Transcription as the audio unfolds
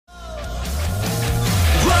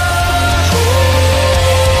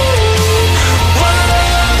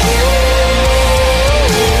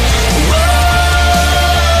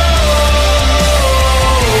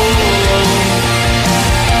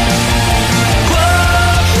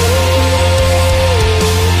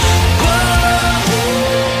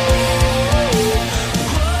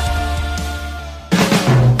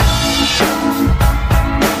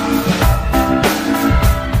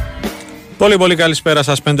Πολύ πολύ καλησπέρα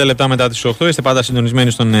σας, 5 λεπτά μετά τις 8. Είστε πάντα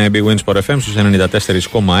συντονισμένοι στον Big Win Sport FM στους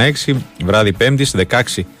 94,6. Βράδυ 5ης,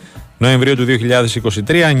 16 Νοεμβρίου του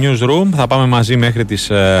 2023. Newsroom, θα πάμε μαζί μέχρι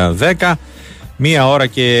τις 10. Μία ώρα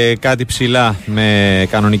και κάτι ψηλά με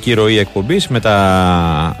κανονική ροή εκπομπής, με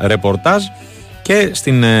τα ρεπορτάζ. Και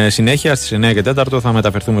στην συνέχεια στις 9 και 4 θα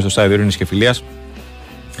μεταφερθούμε στο στάδιο Ειρήνης και Φιλίας,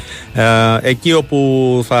 εκεί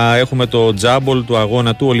όπου θα έχουμε το τζάμπολ του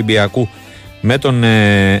αγώνα του Ολυμπιακού με τον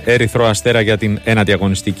Ερυθρό Αστέρα για την ένατη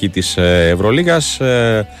αγωνιστική της Ευρωλίγας.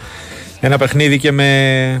 Ένα παιχνίδι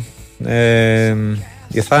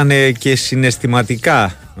και θα είναι και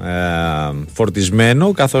συναισθηματικά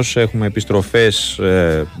φορτισμένο, καθώς έχουμε επιστροφές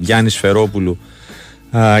Γιάννης Φερόπουλου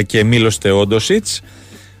και Μίλος Θεόντοσιτς.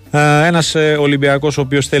 Ένας Ολυμπιακός ο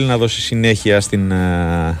οποίος θέλει να δώσει συνέχεια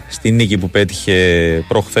στην νίκη που πέτυχε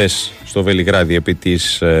προχθές στο Βελιγράδι επί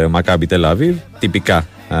της Μακάμπι Τελ-Αβίβ, τυπικά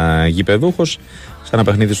γηπεδούχος, σε ένα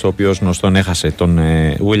παιχνίδι στο οποίο γνωστόν έχασε τον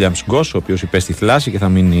Williams Goss, ο οποίος υπέστη θλάση και θα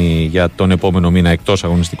μείνει για τον επόμενο μήνα εκτός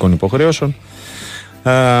αγωνιστικών υποχρεώσεων.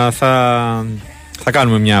 Θα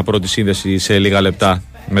κάνουμε μια πρώτη σύνδεση σε λίγα λεπτά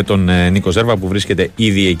με τον Νίκο Ζέρβα, που βρίσκεται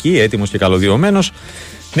ήδη εκεί, έτοιμος και καλωδιωμένος.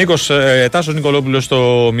 Τάσος Νικολόπουλος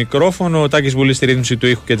στο μικρόφωνο, Τάκης Βουλής στη ρύθμιση του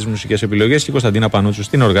ήχου και τις μουσικές επιλογές και Κωνσταντίνα Πανούτσου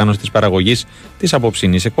στην οργάνωση της παραγωγής της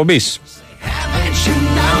απόψινής εκπομπής.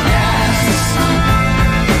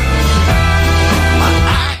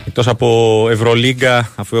 Εκτός από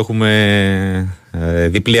Ευρωλίγκα, αφού έχουμε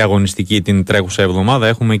διπλή αγωνιστική την τρέχουσα εβδομάδα,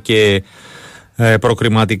 έχουμε και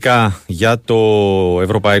προκριματικά για το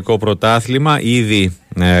Ευρωπαϊκό Πρωτάθλημα. Ήδη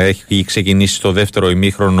έχει ξεκινήσει το δεύτερο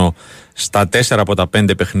ημίχρονο στα 4 από τα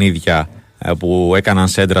 5 παιχνίδια που έκαναν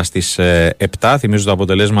σέντρα στις 7. Θυμίζω τα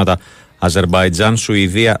αποτελέσματα: Αζερμπαϊτζάν,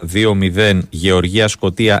 Σουηδία 2-0, Γεωργία,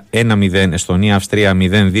 Σκωτία 1-0, Εστονία, Αυστρία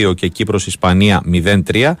 0-2 και Κύπρος, Ισπανία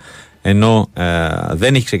 0-3. Ενώ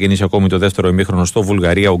δεν έχει ξεκινήσει ακόμη το δεύτερο ημίχρονο στο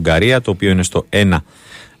Βουλγαρία-Ουγγαρία, το οποίο είναι στο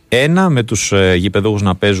 1-1, με τους γηπεδούχους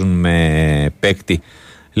να παίζουν με παίκτη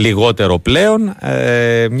λιγότερο πλέον.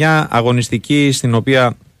 Μια αγωνιστική στην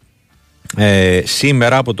οποία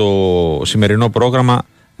σήμερα από το σημερινό πρόγραμμα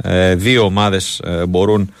δύο ομάδες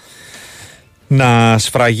μπορούν να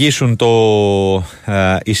σφραγίσουν το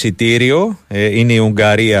εισιτήριο. Είναι η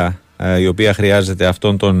Ουγγαρία, η οποία χρειάζεται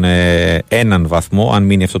αυτόν τον έναν βαθμό. Αν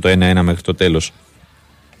μείνει αυτό το 1-1 μέχρι το τέλος,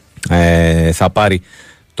 θα πάρει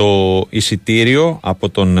το εισιτήριο από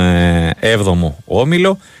τον 7ο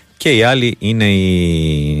όμιλο, και η άλλη είναι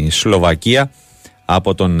η Σλοβακία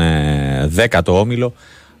από τον 10ο όμιλο.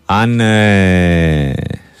 Αν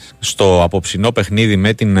στο απόψινό παιχνίδι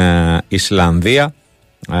με την Ισλανδία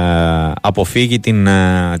αποφύγει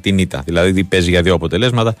την ήττα, δηλαδή παίζει για δύο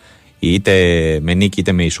αποτελέσματα, είτε με νίκη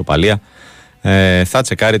είτε με ισοπαλία, θα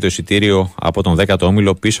τσεκάρει το εισιτήριο από τον 10ο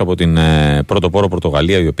όμιλο πίσω από την πρωτοπόρο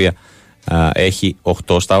Πορτογαλία, η οποία έχει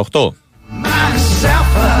 8 στα 8.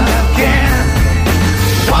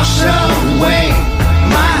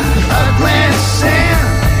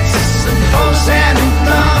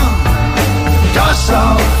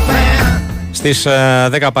 Στις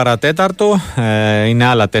 10 παρατέταρτο είναι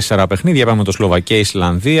άλλα 4 παιχνίδια. Πάμε το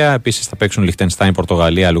Σλοβακία-Ισλανδία. Επίσης θα παίξουν Λιχτενστάιν,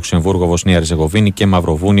 Πορτογαλία, Λουξεμβούργο, Βοσνία, Ριζεγοβίνη και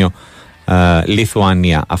Μαυροβούνιο,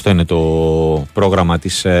 Λιθουανία. Αυτό είναι το πρόγραμμα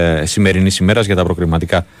της σημερινής ημέρας για τα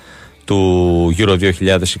προκριματικά του Euro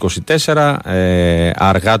 2024.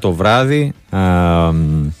 Αργά το βράδυ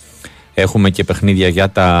έχουμε και παιχνίδια για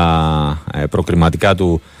τα προκριματικά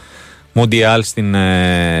του Μουντιάλ στην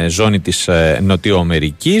ζώνη της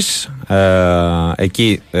Νοτιοαμερικής.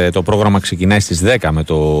 Εκεί το πρόγραμμα ξεκινάει στις 10 με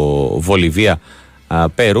το Βολιβία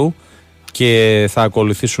Περού, και θα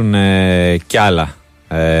ακολουθήσουν κι άλλα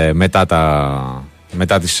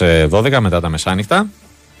μετά τις 12, μετά τα μεσάνυχτα.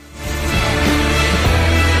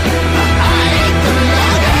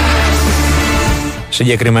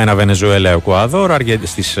 Συγκεκριμένα Βενεζουέλα, Εκουαδόρ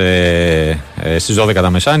στις 12 τα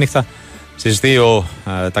μεσάνυχτα. Στις 2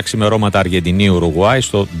 τα ξημερώματα Αργεντινή, Ουρουγουάη,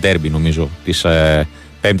 στο ντέρμπι νομίζω της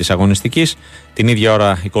 5ης αγωνιστικής. Την ίδια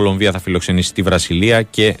ώρα η Κολομβία θα φιλοξενήσει τη Βραζιλία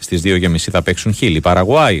και στις 2.30 θα παίξουν Χίλη,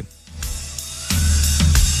 Παραγουάη.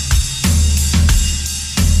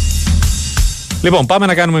 Λοιπόν, πάμε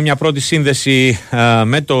να κάνουμε μια πρώτη σύνδεση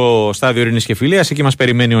με το στάδιο Ειρήνης και Φιλίας. Εκεί μας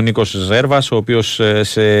περιμένει ο Νίκος Ζέρβας, ο οποίος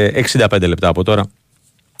σε 65 λεπτά από τώρα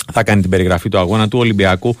θα κάνει την περιγραφή του αγώνα του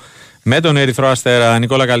Ολυμπιακού με τον Ερυθρό Αστέρα.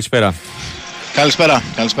 Νικόλα, καλησπέρα.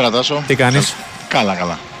 Καλησπέρα Τάσο. Τι κάνεις?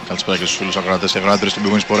 Καλά. Καλησπέρα και στους φίλους ακροατές και ακροάτριες του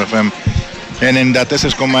Big Win Sport FM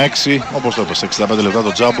 94,6. Όπως το είπες, 65 λεπτά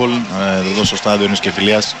το τζάμπολ εδώ στο στάδιο Ειρήνης και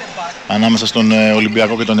Φιλίας, ανάμεσα στον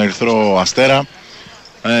Ολυμπιακό και τον Ερυθρό Αστέρα.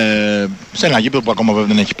 Σε ένα γήπεδο που ακόμα βέβαια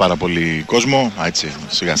δεν έχει πάρα πολύ κόσμο. Έτσι,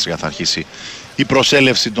 σιγά σιγά θα αρχίσει η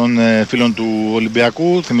προσέλευση των φίλων του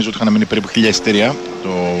Ολυμπιακού. Θυμίζω ότι είχαν μείνει περίπου 1.000 εισιτήρια το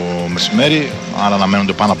μεσημέρι, άρα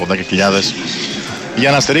αναμένονται πάνω από 10.000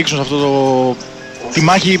 για να στηρίξουν σε αυτό τη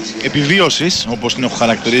μάχη επιβίωσης, όπως την έχω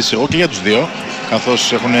χαρακτηρίσει εγώ και για τους δύο,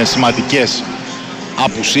 καθώς έχουν σημαντικές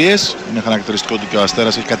απουσίες. Είναι χαρακτηριστικό ότι και ο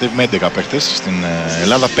Αστέρας έχει κατέβει με 11 παίχτες στην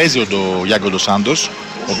Ελλάδα. Παίζει ο Γιάνγκο Ντος Σάντος,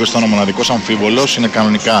 ο οποίος ήταν ο μοναδικός αμφίβολος, είναι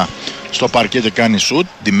κανονικά στο παρκέ και κάνει σουτ,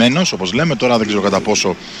 ντυμένος όπως λέμε. Τώρα δεν ξέρω κατά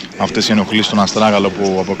πόσο αυτές οι ενοχλήσεις στον Αστράγαλο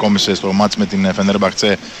που αποκόμισε στο μάτς με την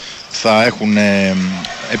Φενέρμπαχτσε θα έχουν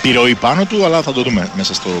επιρροή πάνω του, αλλά θα το δούμε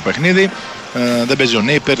μέσα στο παιχνίδι. Δεν παίζει ο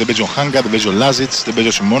Νέιπερ, δεν παίζει ο Χάγκα, δεν παίζει ο Λάζιτς, δεν παίζει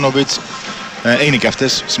ο Σιμόνοβιτς. Είναι και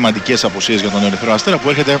αυτές σημαντικές απουσίες για τον Ερυθρό Αστέρα, που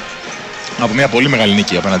έρχεται από μια πολύ μεγάλη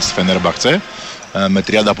νίκη απέναντι στη Φενέρμπαχτσε με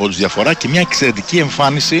 30 πόντους διαφορά και μια εξαιρετική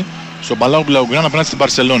εμφάνιση στον Παλάου Μπλαουγκράν απέναντι στην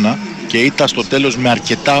Μπαρσελόνα, και ήταν στο τέλος με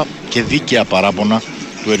αρκετά και δίκαια παράπονα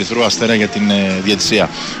του Ερυθρού Αστέρα για την διαιτησία.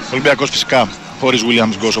 Ο Ολυμπιακός φυσικά χωρίς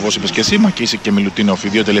Williams Goss, όπως είπες και εσύ, Μακίσικ και Μιλουτίνοφ, οι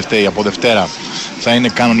δύο τελευταίοι από Δευτέρα θα είναι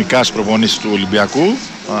κανονικά στις προπονήσεις του Ολυμπιακού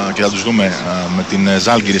και θα τους δούμε με την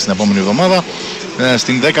Ζάλγκιρη στην επόμενη εβδομάδα.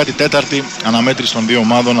 Στην 14η αναμέτρηση των δύο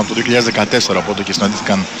ομάδων από το 2014, οπότε και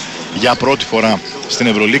συναντήθηκαν για πρώτη φορά στην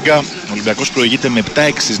Ευρωλίγκα. Ο Ολυμπιακός προηγείται με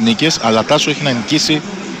 7-6 νίκες, αλλά τάσο έχει να νικήσει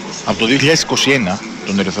από το 2021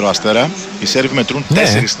 τον Ερυθρό Αστέρα. Οι Σέρβοι μετρούν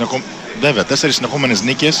 4 συνεχόμενες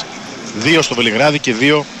νίκες, 2 στο Βελιγράδι και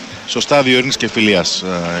 2 στο στάδιο Ειρήνης και Φιλίας.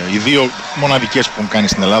 Οι δύο μοναδικές που έχουν κάνει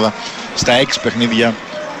στην Ελλάδα στα 6 παιχνίδια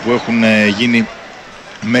που έχουν γίνει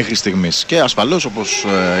μέχρι στιγμής. Και ασφαλώς, όπως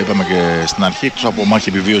είπαμε και στην αρχή, εκτός από μάχη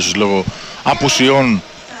επιβίωσης λόγω απουσιών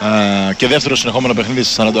και δεύτερο συνεχόμενο παιχνίδι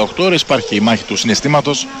στις 48 ώρες, υπάρχει η μάχη του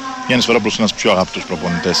συναισθήματος. Γιάννης Φερόπουλος είναι ένας πιο αγαπητούς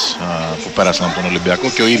προπονητές που πέρασαν από τον Ολυμπιακό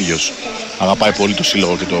και ο ίδιος αγαπάει πολύ το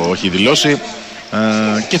σύλλογο και το έχει δηλώσει.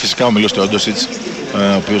 Και φυσικά ο Μιλός Τεόντοσιτς,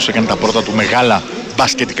 ο οποίος έκανε τα πρώτα του μεγάλα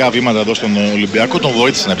μπασκετικά βήματα εδώ στον Ολυμπιακό, τον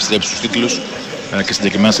βοήθησε να επιστρέψει στους τίτλους και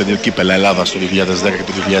συγκεκριμένα σε 2 κύπελα Ελλάδας το 2010 και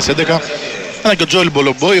το 2011. Αλλά και ο Τζόελ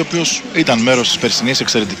Μπολομπόι, ο οποίος ήταν μέρος της περσινής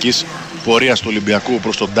εξαιρετικής πορείας του Ολυμπιακού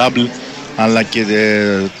προς τον double, αλλά και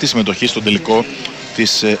τη συμμετοχή στον τελικό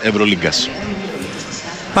της Ευρωλίγκας.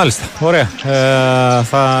 Μάλιστα, ωραία.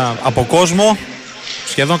 Από κόσμο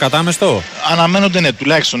σχεδόν κατάμεστο. Αναμένονται, ναι,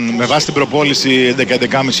 τουλάχιστον με βάση την προπόληση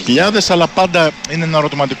 11-11.500, αλλά πάντα είναι ένα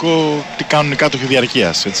ερωτηματικό τι κάνουν οι κάτοχοι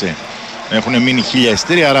διαρκείας, έτσι. Έχουν μείνει 1.000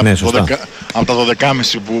 εισιτήρια, άρα ναι, από τα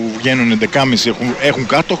 12.500 που βγαίνουν 11.500 έχουν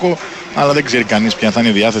κάτοχο, αλλά δεν ξέρει κανείς ποια θα είναι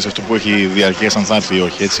η διάθεση αυτού που έχει διαρκείας, αν θα έρθει ή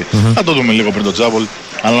όχι, έτσι. Θα το δούμε λίγο πριν το τζάμπολ,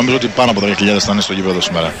 αλλά νομίζω ότι πάνω από 10.000 θα είναι στο γήπεδο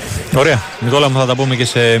σήμερα. Ωραία. Νικόλα μου, θα τα πούμε και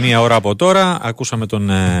σε μία ώρα από τώρα. Ακούσαμε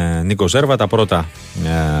τον Νίκο Ζέρβα, τα πρώτα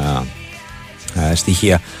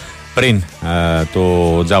στοιχεία πριν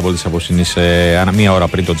το τζάμπολ της απόψινής, μία ώρα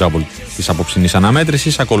πριν το τζάμπολ της απόψινής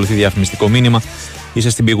αναμέτρησης. Ακολουθεί διαφημιστικό μήνυμα. Είσαι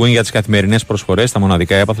στην Big Win για τις καθημερινές προσφορές, τα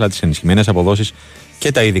μοναδικά έπαθλα, τις ενισχυμένες αποδόσεις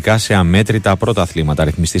και τα ειδικά σε αμέτρητα πρώτα αθλήματα.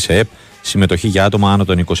 Ρυθμιστή σε ΕΠ, συμμετοχή για άτομα άνω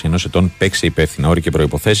των 21 ετών, παίξε υπεύθυνα. Όροι και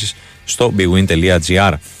προϋποθέσεις στο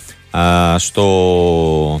bigwin.gr.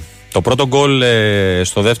 Το πρώτο γκολ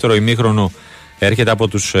στο δεύτερο ημίχρονο έρχεται από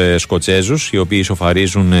τους Σκοτσέζους, οι οποίοι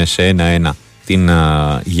ισοφαρίζουν σε 1-1 την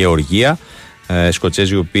Γεωργία.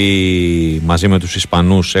 Σκοτσέζοι οι οποίοι μαζί με τους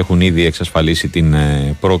Ισπανούς έχουν ήδη εξασφαλίσει την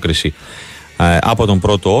πρόκριση από τον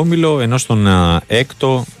πρώτο όμιλο, ενώ στον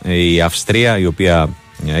έκτο η Αυστρία, η οποία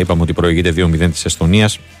είπαμε ότι προηγείται 2-0 της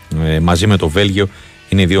Εστονίας, μαζί με το Βέλγιο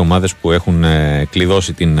είναι οι δύο ομάδες που έχουν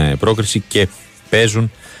κλειδώσει την πρόκριση και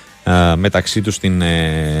παίζουν μεταξύ τους την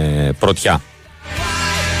πρωτιά.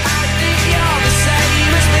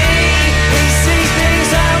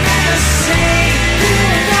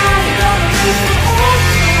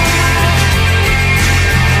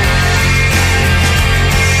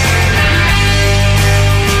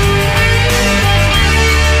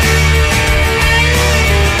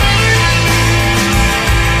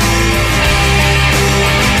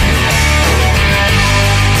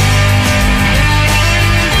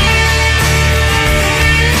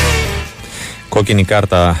 Κόκκινη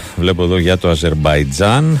κάρτα βλέπω εδώ για το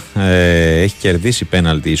Αζερμπαϊτζάν. Έχει κερδίσει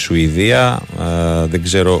πέναλτι η Σουηδία. Δεν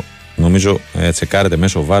ξέρω, νομίζω τσεκάρεται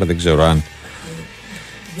μέσω VAR, δεν ξέρω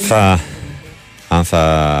αν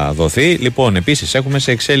θα δοθεί. Λοιπόν, επίσης έχουμε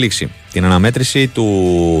σε εξέλιξη την αναμέτρηση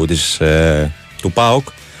του ΠΑΟΚ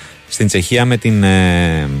στην Τσεχία με την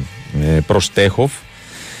Προστέχοφ.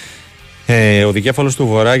 Ο δικέφαλος του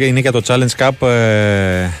Βορρά είναι για το Challenge Cup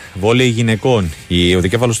βόλεϊ γυναικών. Ο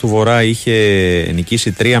δικέφαλος του Βορρά είχε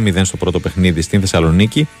νικήσει 3-0 στο πρώτο παιχνίδι στην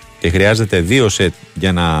Θεσσαλονίκη και χρειάζεται 2 σετ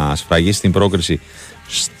για να σφραγίσει την πρόκριση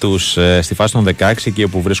στη φάση των 16, εκεί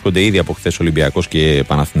όπου βρίσκονται ήδη από χθες Ολυμπιακός και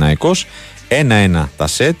Παναθηναϊκός. 1-1 τα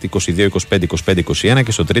σετ, 22-25, 25-21,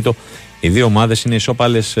 και στο τρίτο οι δύο ομάδες είναι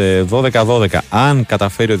ισόπαλες 12-12. Αν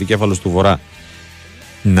καταφέρει ο δικέφαλος του Βορρά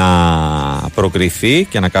να προκριθεί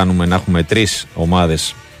και να έχουμε 3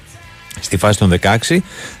 ομάδες στη φάση των 16,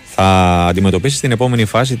 θα αντιμετωπίσει στην επόμενη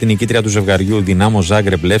φάση την νικήτρια του ζευγαριού Δυνάμο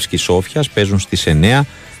Ζάγκρεπ Λεύσκι Σόφιας. Παίζουν στις 9,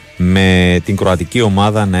 με την κροατική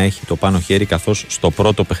ομάδα να έχει το πάνω χέρι, καθώς στο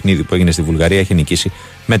πρώτο παιχνίδι που έγινε στη Βουλγαρία έχει νικήσει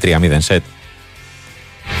με 3-0 σετ.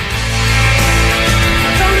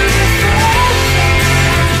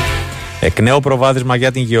 Εκ νέου προβάδισμα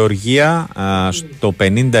για την Γεωργία, στο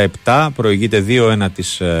 57 προηγείται 2-1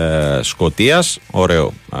 της Σκωτίας.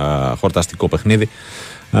 Ωραίο χορταστικό παιχνίδι,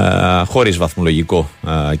 χωρίς βαθμολογικό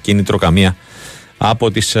κίνητρο καμία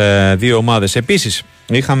από τις δύο ομάδες. Επίσης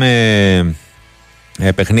είχαμε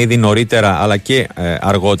παιχνίδι νωρίτερα αλλά και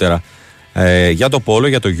αργότερα για το πόλο,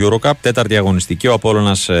 για το Eurocup, τέταρτη αγωνιστική. Ο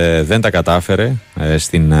Απόλλωνας δεν τα κατάφερε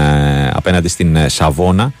απέναντι στην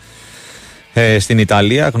Σαβόνα στην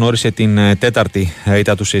Ιταλία. Γνώρισε την τέταρτη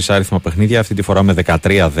ήττα του σε εισάριθμα παιχνίδια, αυτή τη φορά με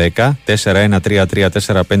 13-10, 4-1, 3-3,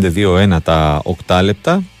 4-5, 2-1 τα 8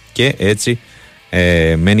 λεπτά, και έτσι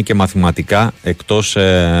μένει και μαθηματικά εκτός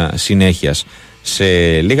συνέχειας. Σε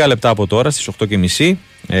λίγα λεπτά από τώρα, στις 8.30,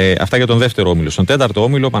 αυτά για τον δεύτερο όμιλο. Στον τέταρτο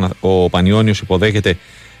όμιλο ο Πανιώνιος υποδέχεται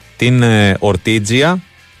την Ορτίτζια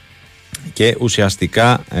και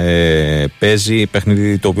ουσιαστικά παίζει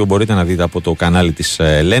παιχνίδι το οποίο μπορείτε να δείτε από το κανάλι της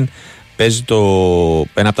ΛΕΝ. Παίζει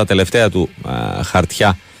ένα από τα τελευταία του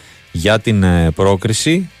χαρτιά για την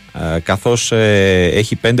πρόκριση, καθώς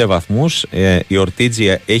έχει 5 βαθμούς, η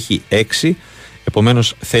Ορτίτζια έχει 6.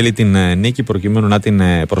 Επομένως θέλει την νίκη προκειμένου να την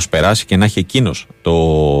προσπεράσει και να έχει εκείνος το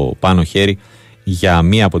πάνω χέρι για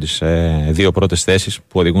μία από τις 2 πρώτες θέσεις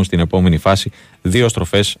που οδηγούν στην επόμενη φάση, 2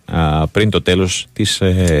 στροφές πριν το τέλος της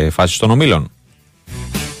φάσης των ομίλων.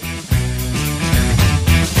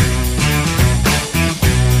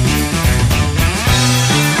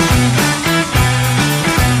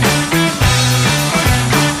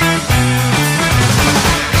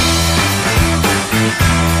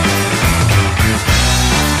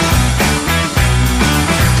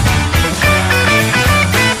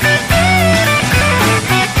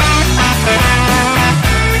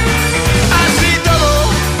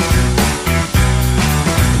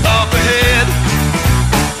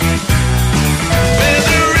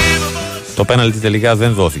 Το πέναλτι τελικά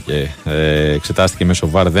δεν δόθηκε, εξετάστηκε μέσω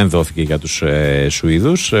VAR, δεν δόθηκε για τους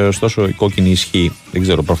Σουηδούς. Ωστόσο η κόκκινη ισχύει, δεν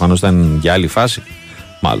ξέρω, προφανώς ήταν για άλλη φάση,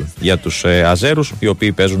 μάλλον για τους Αζέρους, οι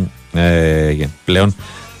οποίοι παίζουν πλέον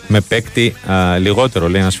με παίκτη λιγότερο.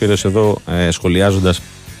 Λέει ένας φίλος εδώ, σχολιάζοντας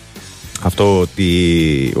αυτό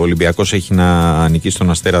ότι ο Ολυμπιακός έχει να νικήσει τον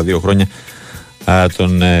Αστέρα 2 χρόνια,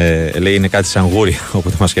 λέει είναι κάτι σαν γούρι,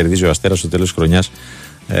 όποτε μας κερδίζει ο Αστέρας στο τέλος της χρονιάς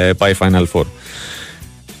πάει Final Four.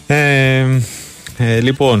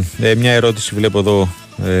 Λοιπόν, μια ερώτηση βλέπω εδώ,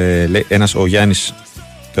 ο Γιάννης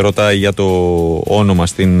ρωτάει για το όνομα,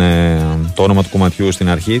 το όνομα του κομματιού στην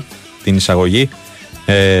αρχή, την εισαγωγή.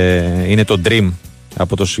 Είναι το Dream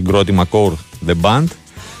από το συγκρότημα Core The Band,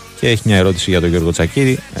 και έχει μια ερώτηση για τον Γιώργο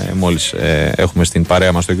Τσακίρη. Μόλις έχουμε στην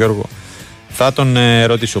παρέα μας τον Γιώργο, θα τον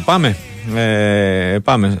ρωτήσω.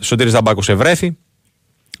 Πάμε. Σωτήρης Δαμπάκος ευρέθη.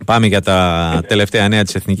 Πάμε για τα τελευταία νέα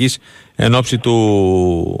της Εθνικής εν ώψη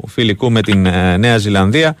του φιλικού με την Νέα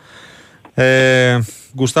Ζηλανδία.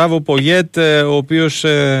 Γκουστάβο Πογιέτ, ο οποίος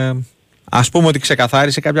ας πούμε ότι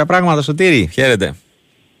ξεκαθάρισε κάποια πράγματα. Σωτήρη, χαίρετε.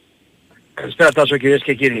 Καλησπέρα Τάσο, κυρίες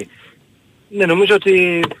και κύριοι. Ναι, νομίζω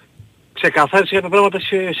ότι ξεκαθάρισε κάποια πράγματα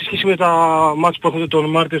σε σχέση με τα μάτς που έρχονται τον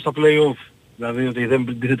Μάρτιο στα play-off. Δηλαδή ότι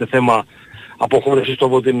δεν τίθεται θέμα αποχώρησης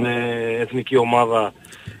από την εθνική ομάδα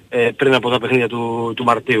πριν από τα παιχνίδια του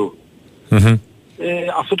Μαρτίου. Mm-hmm.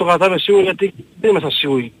 Αυτό το κρατάμε σίγουρο, γιατί δεν ήμασταν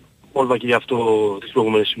σίγουροι όλα και γι' αυτό τις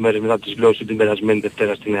προηγούμενες ημέρες μετά τις δηλώσεις την περασμένη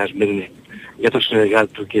Δευτέρα στη Νέα Σμύρνη για τον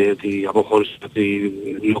συνεργάτη του, και ότι αποχώρησε ότι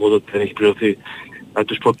λόγω του ότι δεν έχει πληρωθεί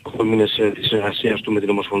τους πρώτους μήνες της συνεργασίας του με την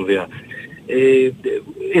Ομοσπονδία.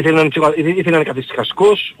 Ήθελε να είναι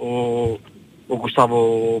καθιστικαστικός ο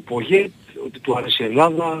Γκουστάβο Πογιέτ, ότι του αρέσει η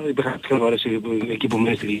Ελλάδα, υπήρχαν να του αρέσει εκεί που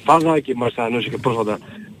μένει στη Λιβάδα, και μάλιστα ανέβησε και πρόσφατα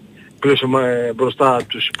πλήρωσε μπροστά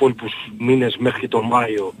τους υπόλοιπους μήνες μέχρι τον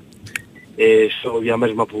Μάιο στο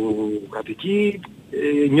διαμέρισμα που κατοικεί.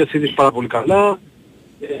 Νιώθει ήδη πάρα πολύ καλά.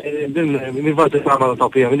 Μην βάζετε πράγματα τα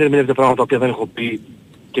οποία, μην ερμηνεύετε πράγματα τα οποία δεν έχω πει,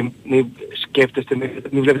 και μην σκέφτεστε,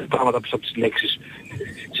 μην βλέπετε πράγματα πίσω από τις λέξεις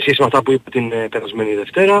σε σχέση με αυτά που είπε την περασμένη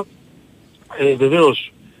Δευτέρα.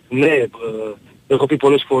 Βεβαίως, ναι, έχω πει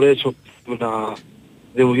πολλές φορές ότι να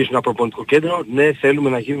δημιουργήσουμε ένα προπονητικό κέντρο. Ναι, θέλουμε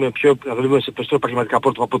να δουλεύουμε σε περισσότερο επαγγελματικά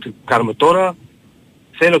πρότυπα από ό,τι κάνουμε τώρα.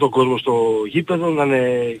 Θέλω τον κόσμο στο γήπεδο, να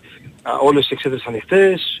είναι όλες οι εξέδρες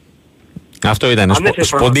ανοιχτές. Αυτό ήταν,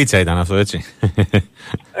 σποντίτσα ήταν αυτό, έτσι.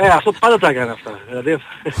 Αυτό πάντα τα έκανε αυτά. Δηλαδή,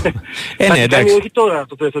 ναι, εντάξει. Όχι τώρα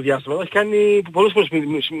το τελευταίο διάστημα, έχει κάνει πολλές φορές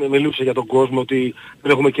μιλούσε για τον κόσμο ότι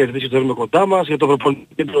δεν έχουμε κερδίσει, το έχουμε κοντά μας, για το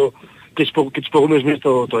προπονητή και τις προηγούμενες μήνες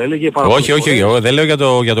το έλεγε. Όχι, εγώ δεν λέω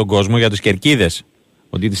για τον κόσμο, για τις κερκίδες.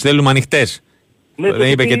 Ότι τις θέλουμε ανοιχτές. Ναι,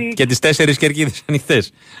 δεν είπε και τις 4 κερκίδες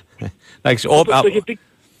ανοιχτές. Εντάξει,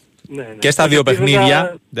 και στα δύο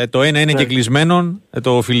παιχνίδια, το ένα είναι και κλεισμένο,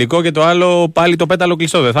 το φιλικό, και το άλλο πάλι το πέταλο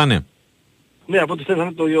κλειστό, δεν θα είναι? Ναι, από ό,τι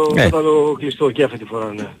θέλανε το πέταλο κλειστό και αυτή τη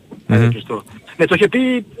φορά, ναι. Κλειστό. Ναι, το είχε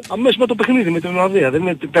πει αμέσως με το παιχνίδι, με την Ολλανδία. Δεν είναι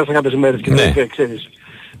ότι πέρασαν κάποιες μέρες και το είπε, ξέρεις,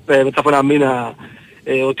 μετά από ένα μήνα,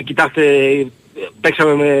 ότι κοιτάξτε,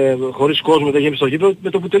 παίξαμε χωρίς κόσμο, δεν γέμισε το γήπεδο. Με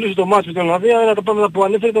το που τελείωσε το μάτς με την Ολλανδία, ένα από τα πράγματα που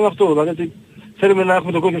ανέφερε ήταν αυτό. Δηλαδή ότι θέλουμε να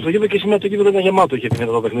έχουμε τον κόσμο στο γήπεδο και σήμερα το γήπεδο ήταν γεμάτο, είχε πει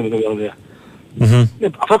μετά το παιχνίδι με την Ολλανδία.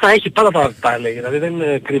 Αυτά τα έχει, πάντα τα έλεγε, δηλαδή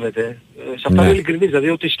δεν κρύβεται. Σε αυτά είναι ειλικρινής, δηλαδή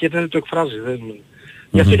ό,τι σκέφτεται το εκφράζει.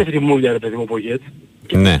 Γι' αυτό είχε αυτή τη μούλια, ρε παιδί μου, ο Πογέτ.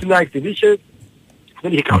 Και στην ΑΕΚ την είχε,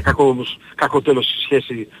 δεν είχε κακό τέλος στη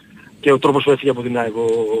σχέση και ο τρόπος που έφυγε από την ΑΕΚ ο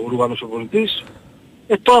Ρουμάνος ο πολιτής.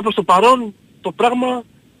 Τώρα προς το παρόν το πράγμα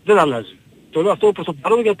δεν αλλάζει. Το λέω αυτό προς το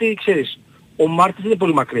παρόν γιατί, ξέρεις, ο Μάρτης είναι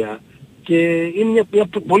πολύ μακριά και είναι μια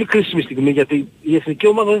πολύ κρίσιμη στιγμή γιατί η εθνική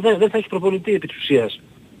ομάδα δεν θα έχει προπονητή επί της ουσίας.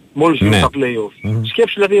 Μόλις γίνουν τα play-off.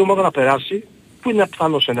 Σκέψου δηλαδή η ομάδα να περάσει, που είναι ένα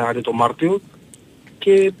πιθανό σενάριο το Μάρτιο,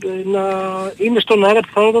 και να είναι στον αέρα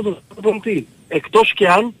πιθανότητα το προπονητή. Εκτός και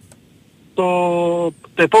αν το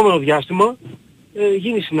επόμενο διάστημα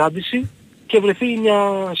γίνει συνάντηση και βρεθεί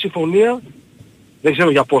μια συμφωνία, δεν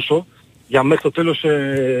ξέρω για πόσο, για μέχρι το τέλος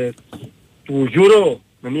του Euro,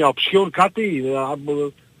 με μια οψιόν κάτι.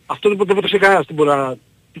 Αυτό λοιπόν δεν το ξέρει κανένας τι μπορεί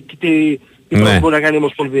να κάνει η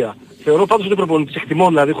Ομοσπονδία. Θεωρώ πάντως ότι ο προπονητής, εκτιμώ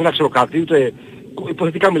δηλαδή, χωρίς να ξέρω κάτι, ούτε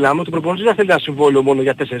υποθετικά μιλάμε, ότι ο προπονητής δεν θέλει ένα συμβόλαιο μόνο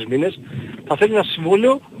για 4 μήνες, θα θέλει ένα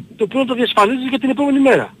συμβόλαιο το οποίο να το διασφαλίζει για την επόμενη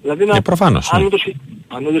μέρα. Δηλαδή προφανώς,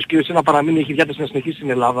 αν όντως κύριος να παραμείνει, έχει διάθεση να συνεχίσει στην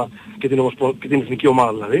Ελλάδα και την εθνική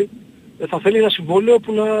ομάδα δηλαδή, θα θέλει ένα συμβόλαιο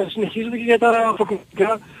που να συνεχίζεται και για τα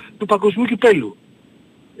προκριματικά του παγκοσμίου κυπέλλου.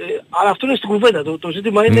 Αλλά αυτό είναι στην κουβέντα. Το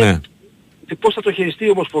ζήτημα είναι πώς θα το χειριστεί η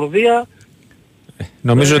Ομοσπονδία.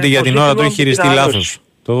 Νομίζω ότι για την ώρα το έχει χειριστεί λάθος.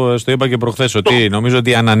 Το είπα και προχθές ότι νομίζω ότι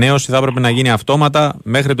η ανανέωση θα έπρεπε να γίνει αυτόματα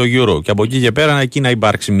μέχρι το Euro και από εκεί και πέρα εκεί να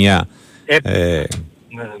υπάρξει μια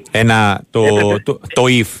το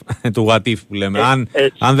if του what if που λέμε.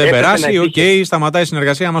 Αν δεν περάσει, σταματάει η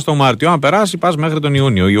συνεργασία μας το Μάρτιο. Αν περάσει, πας μέχρι τον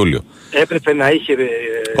Ιούλιο. Έπρεπε να είχε...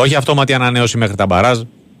 Όχι αυτόματη ανανέωση μέχρι τα μπαράζ,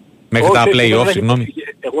 μέχρι τα play-off, συγγνώμη.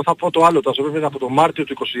 Εγώ θα πω το άλλο, το έπρεπε από το Μάρτιο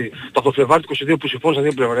του 20, το Φλεβάρι του 22 που συμφώνησαν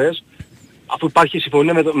δύο πλευρές, αφού υπάρχει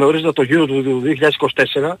συμφωνία με ορίζοντα το Euro του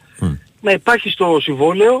 2024, να υπάρχει στο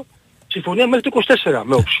συμβόλαιο συμφωνία μέχρι το 24.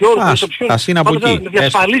 Με οψιόν, ας είναι από εκεί. Να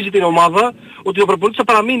διασφαλίζει την ομάδα ότι ο προπονητής θα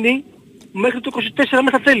παραμείνει μέχρι το 24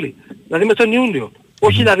 μέχρι θα θέλει. Δηλαδή με τον Ιούνιο.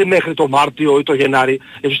 Όχι δηλαδή μέχρι το Μάρτιο ή το Γενάρη.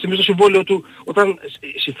 Γιατί θυμίζω το συμβόλαιο του όταν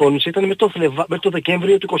συμφώνησε ήταν μέχρι το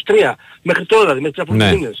Δεκέμβριο του 23. Μέχρι τώρα δηλαδή, μέχρι τις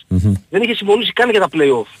επόμενες μήνες. Δεν είχε συμφωνήσει καν για τα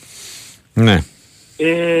play-off. Ναι.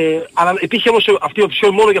 Αλλά υπήρχε όμως αυτή η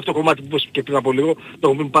οψιόν μόνο για αυτό το κομμάτι που είπες και πριν από λίγο, το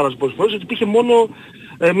έχουμε πει πάρα πολλές φορές, ότι υπήρχε μόνο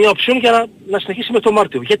μια οψιόν για να συνεχίσει με το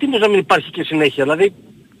Μάρτιο. Γιατί όμως να μην υπάρχει και συνέχεια, δηλαδή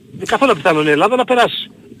καθόλου πιθανό η Ελλάδα να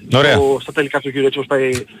περάσει στα τελικά του Euro έτσι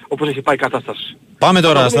όπως έχει πάει η κατάσταση. Πάμε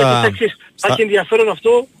τώρα θα έχει ενδιαφέρον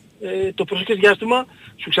αυτό το προσεχές διάστημα,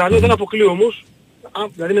 σου ξαναλέω δεν αποκλείω όμως,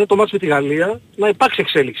 δηλαδή μετά το μάτς με τη Γαλλία, να υπάρξει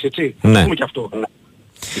εξέλιξη, έτσι. Ναι. Πούμε και αυτό.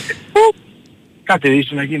 Κάτι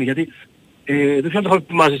ίσως να γίνει, γιατί δεν ξέρω αν το έχω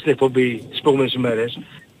πει μαζί στην εκπομπή τις προηγούμενες ημέρες.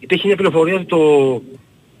 Υπήρχε μια πληροφορία ότι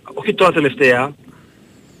όχι τώρα τελευταία,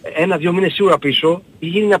 1-2 μήνες σίγουρα πίσω,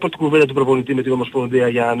 γίνει μια πρώτη κουβέντα του προπονητή με την Ομοσπονδία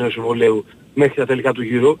για νέο συμβολέου μέχρι τα τελικά του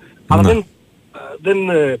Euro, αλλά δεν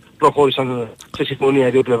προχώρησαν σε συμφωνία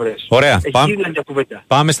οι δύο πλευρές. Ωραία.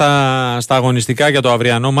 Πάμε στα αγωνιστικά για το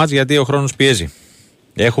αυριανό μάτς, γιατί ο χρόνος πιέζει.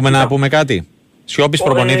 Έχουμε να πούμε κάτι. Σιώπης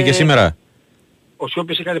προπονήθηκε σήμερα. Ο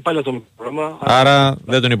Σιώπης έκανε πάλι ατομικό πρόγραμμα. Άρα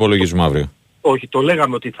δεν τον υπολογίζουμε αύριο. Όχι, το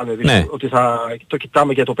λέγαμε ότι θα είναι δύσκολο, ότι το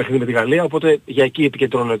κοιτάμε για το παιχνίδι με τη Γαλλία, οπότε για εκεί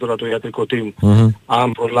επικεντρώνεται τώρα το ιατρικό team,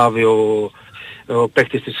 αν προλάβει ο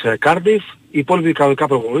παίκτης της Cardiff. Οι υπόλοιποι κανονικά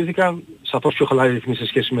προπονήθηκαν, σαφώς πιο χαλαρή ρυθμή σε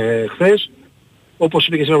σχέση με χθες. Όπως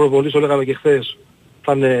είπε και σήμερα ο προπονητής, το λέγαμε και χθες,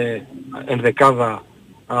 θα είναι ενδεκάδα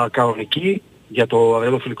κανονική για το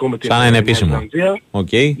αυριανό φιλικό με την Ισλανδία.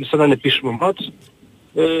 Σαν να είναι επίσημο μάτς.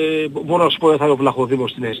 Μπορώ να σου πω ότι θα είναι ο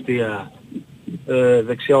Βλαχοδήμος στην εστία,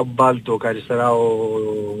 δεξιά ο Μπάλτοκ, αριστερά ο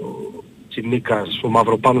Τσιμίκας, ο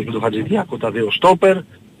Μαυροπάνος με τον Χατζηδιάκο, τα δύο στόπερ,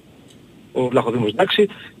 ο Βλαχοδήμος εντάξει.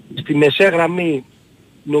 Στη μεσαία γραμμή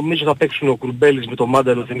νομίζω θα παίξουν ο Κουρμπέλης με τον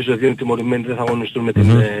Μάνταλο, θυμίζω δύο είναι τιμωρημένοι, δεν θα αγωνιστούν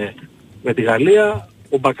με τη Γαλλία.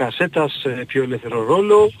 ο Μπακασέτας πιο ελεύθερο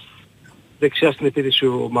ρόλο, δεξιά στην επίθεση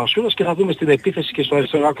ο Μασούρας και θα δούμε στην επίθεση και στο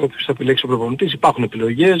αριστερό άκρο που θα επιλέξει ο προπονητής. Υπάρχουν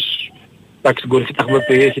επιλογές. Εντάξει, στην κορυφή τα έχουμε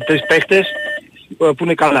πει, έχει 3 παίχτες που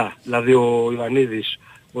είναι καλά. Δηλαδή ο Ιωαννίδης,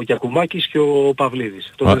 ο Γιακουμάκης και ο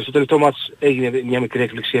Παυλίδης. Στο τελευταίο μάτς έγινε μια μικρή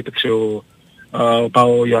έκπληξη, έπαιξε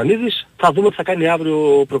ο Ιωαννίδης. Θα δούμε τι θα κάνει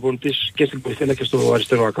αύριο ο προπονητής και στην κορυφή και στο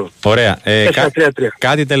αριστερό άκρο. Ωραία.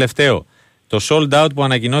 Κάτι τελευταίο. Το sold out που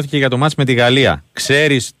ανακοινώθηκε για το μάτς με τη Γαλλία.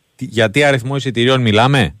 Ξέρεις για τι αριθμό εισιτηρίων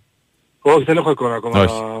μιλάμε? Όχι, δεν έχω εικόνα ακόμα.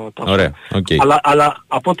 Ωραία. Okay. Αλλά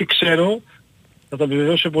από ό,τι ξέρω, θα το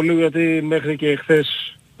επιβεβαιώσω πολύ, γιατί μέχρι και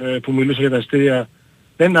χθες που μιλούσα για τα εισιτήρια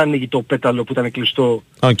δεν ανοίγει το πέταλο που ήταν κλειστό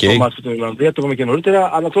το μάτς με την Ολλανδία, το είπαμε και νωρίτερα,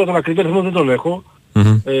 αλλά τώρα τον ακριβή αριθμό δεν τον έχω,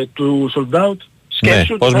 του sold out. Ναι,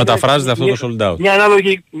 πώς μεταφράζεται αυτό το sold out? Μια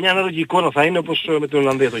ανάλογη εικόνα θα είναι όπως με την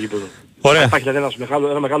Ολλανδία το γήπεδο. Ωραία. Θα υπάρχει δηλαδή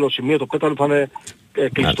ένα μεγάλο σημείο, το πέταλο που θα είναι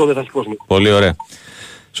κλειστό, δεν θα έχει κόσμο. Πολύ ωραία.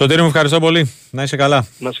 Σωτήρη μου, ευχαριστώ πολύ. Να είσαι καλά.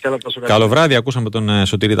 Να είσαι καλά, τόσο καλά. Καλό βράδυ. Ακούσαμε τον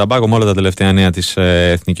Σωτήρη Ταμπάκο με όλα τα τελευταία νέα της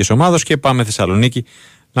εθνικής ομάδος και πάμε Θεσσαλονίκη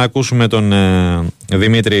να ακούσουμε τον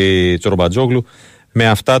Δημήτρη Τσορμπατζόγλου με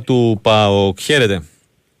αυτά του ΠΑΟΚ. Χαίρετε.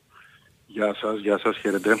 Γεια σας,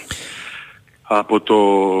 χαίρετε. Από το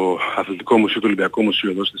Αθλητικό Μουσείο, το Ολυμπιακό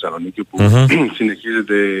Μουσείο εδώ στη Θεσσαλονίκη, που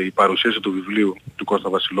συνεχίζεται η παρουσίαση του βιβλίου του Κώστα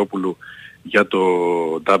Βασιλόπουλου για το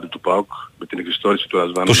ντάμπι του ΠΑΟΚ με την εξιστόρηση του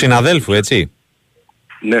Ασβάνου. Του συναδέλφου, έτσι.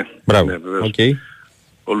 Ναι, μπράβο. Ναι, βεβαίως. Okay.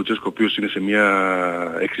 Ο Λουτσέσκο, ο οποίος είναι σε μια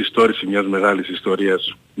εξιστόρηση μιας μεγάλης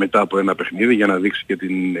ιστορίας μετά από ένα παιχνίδι, για να δείξει και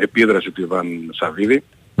την επίδραση του Ιβάν Σαββίδη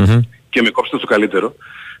και με κόψτε στο καλύτερο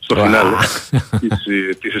στο φινάλε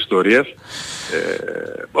της ιστορίας,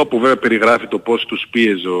 όπου βέβαια περιγράφει το πώς τους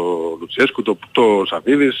πίεζε ο Λουτσέσκου, το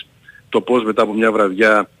Σαββίδης, το πώς μετά από μια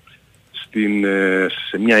βραδιά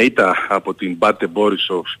σε μια ήττα από την Μπάτε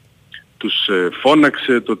Μπόρισοφ τους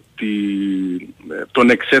φώναξε, το ότι τον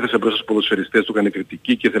εξέθεσε μπροστά στους ποδοσφαιριστές, του έκανε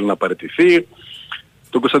κριτική και ήθελε να παραιτηθεί.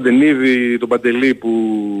 Τον Κωνσταντινίδη, τον Παντελή, που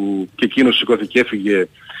και εκείνος σηκώθηκε και έφυγε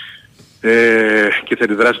και θα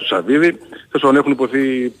αντιδράσει του Σαββίδη. Θέλω να έχουν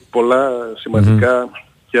υποθεί πολλά σημαντικά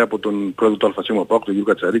και από τον πρόεδρο του ΑΣ ΠΑΟΚ, τον Γιώργο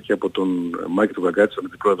Κατσαρή, και από τον Μάκη του Καγκάτση,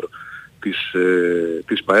 τον πρόεδρο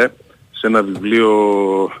της ΠΑΕ, σε ένα βιβλίο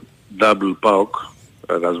Double PAOK,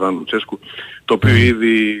 Γασβάν Λουτσέσκου, το οποίο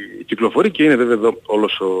ήδη κυκλοφορεί και είναι βέβαια εδώ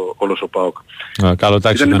όλος ο ΠΑΟΚ.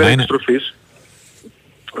 Ήταν η μέρα επιστροφής,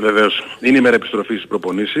 βεβαίως, είναι η μέρα επιστροφής στις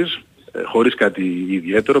προπονήσεις, χωρίς κάτι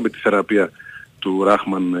ιδιαίτερο, με τη θεραπεία του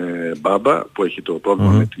Ράχμαν Μπάμπα, που έχει το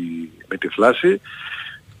πρόβλημα με τη φλάση,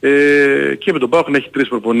 και με τον ΠΑΟΚ να έχει 3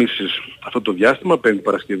 προπονήσεις αυτό το διάστημα, Πέμπτη,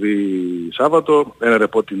 Παρασκευή, Σάββατο, ένα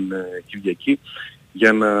ρεπό την Κυριακή,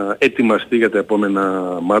 για να ετοιμαστεί για τα επόμενα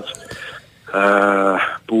μάτς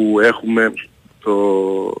που έχουμε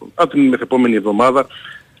από την μεθεπόμενη εβδομάδα,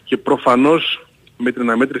 και προφανώς με την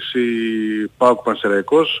αναμέτρηση ΠΑΟΚ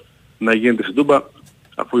Πανσεραϊκός να γίνεται στην Τούμπα,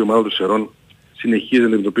 αφού η ομάδα του Σερών συνεχίζει να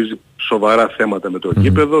αντιμετωπίζει σοβαρά θέματα με το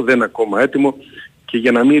γήπεδο, δεν είναι ακόμα έτοιμο, και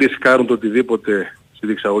για να μην ρισκάρουν το οτιδήποτε στη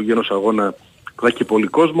διεξαγωγή ενός αγώνα που θα έχει πολύ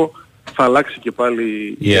κόσμο, θα αλλάξει και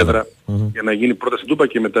πάλι η έδρα για να γίνει πρώτα στην Τούμπα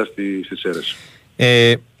και μετά στις Σέρρες.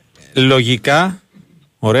 Λογικά,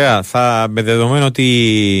 ωραία, με δεδομένο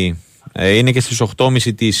ότι είναι και στις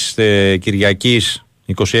 8.30 της Κυριακής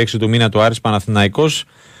 26 του μήνα το Άρης Παναθηναϊκός,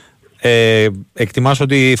 εκτιμάς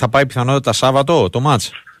ότι θα πάει πιθανότατα Σάββατο το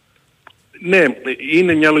μάτς? Ναι,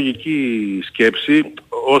 είναι μια λογική σκέψη,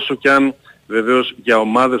 όσο κι αν βεβαίως για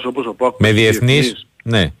ομάδες όπως ο ΠΑΟΚ με διεθνείς,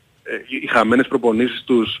 ναι, οι χαμένες προπονήσεις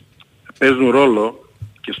τους παίζουν ρόλο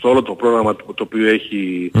και στο όλο το πρόγραμμα το οποίο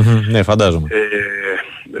έχει ναι, φαντάζομαι,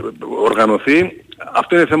 οργανωθεί.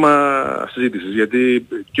 Αυτό είναι θέμα συζήτησης, γιατί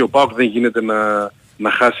και ο ΠΑΟΚ δεν γίνεται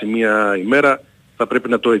να χάσει μία ημέρα, θα πρέπει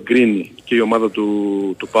να το εγκρίνει και η ομάδα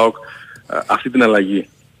του ΠΑΟΚ αυτή την αλλαγή,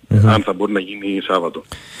 αν θα μπορεί να γίνει Σάββατο.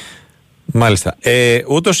 Μάλιστα.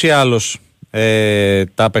 Ούτως ή άλλως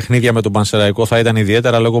τα παιχνίδια με τον Πανσεραϊκό θα ήταν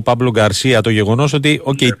ιδιαίτερα λόγω Πάμπλο Γκαρσία. Το γεγονός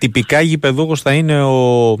ότι τυπικά γηπεδούχος θα είναι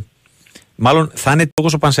μάλλον θα είναι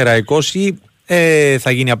ο Πανσεραϊκός, ή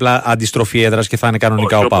θα γίνει απλά αντιστροφή έδρας και θα είναι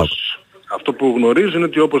κανονικά ο ΠΑΟΚ? Αυτό που γνωρίζω είναι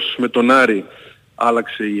ότι όπως με τον Άρη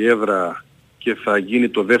άλλαξε η έδρα και θα γίνει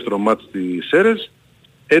το δεύτερο μάτς στις Σέρρες,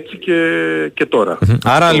 έτσι και τώρα.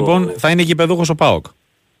 Άρα λοιπόν θα είναι γηπεδούχος ο ΠΑΟΚ?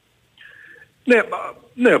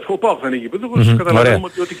 Ναι, ο ΠΑΟΚ θα είναι γηπεδούχος. Καταλαβαίνουμε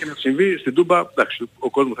ότι ό,τι και να συμβεί στην Τούμπα, εντάξει, ο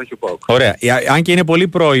κόσμος θα έχει ο ΠΑΟΚ. Ωραία. Αν και είναι πολύ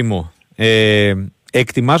πρόημο,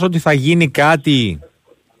 εκτιμάς ότι θα γίνει κάτι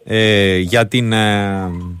για την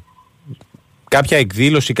κάποια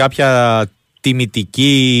εκδήλωση, κάποια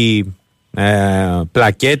τιμητική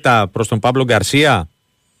πλακέτα προς τον Πάμπλο Γκαρσία?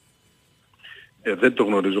 Δεν το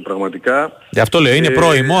γνωρίζω πραγματικά. Γι' αυτό λέω, είναι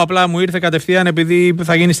πρόημο, απλά μου ήρθε κατευθείαν επειδή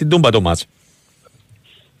θα γίνει στην Τούμπα το μάτς.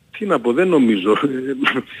 Τι να πω, δεν νομίζω.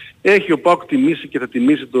 Έχει ο ΠΑΟΚ τιμήσει και θα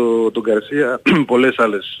τιμήσει τον Γκαρσία πολλές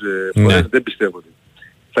άλλες φορές. Ναι. Δεν πιστεύω ότι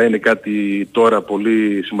θα είναι κάτι τώρα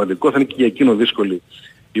πολύ σημαντικό. Θα είναι και για εκείνο δύσκολη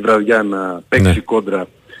η βραδιά να παίξει κόντρα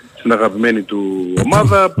στην αγαπημένη του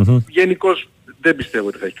ομάδα. Γενικώς δεν πιστεύω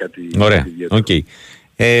ότι θα έχει κάτι ιδιαίτερο. Okay.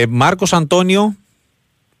 Μάρκος Αντώνιο,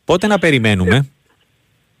 πότε να περιμένουμε?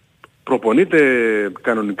 Προπονείται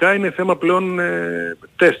κανονικά, είναι θέμα πλέον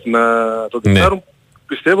τεστ να το τεστάρουν.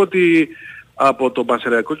 Πιστεύω ότι από τον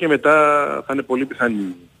Πανσεραϊκό και μετά θα είναι πολύ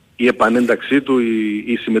πιθανή η επανένταξή του,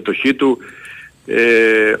 η συμμετοχή του.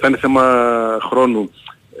 Θα είναι θέμα χρόνου.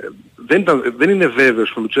 Δεν είναι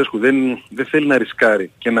βέβαιος ο Λουτσέσκου, δεν θέλει να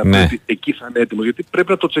ρισκάρει και να πει ότι εκεί θα είναι έτοιμος, γιατί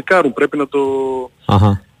πρέπει να το τσεκάρουν, πρέπει να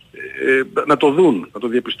το δουν, να το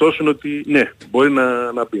διαπιστώσουν ότι ναι, μπορεί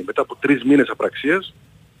να μπει. Μετά από 3 μήνες απραξίας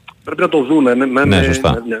πρέπει να το δουν, να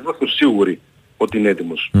νιώθουν σίγουροι ότι είναι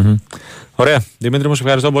έτοιμος. Ωραία. Δημήτρη μου, σε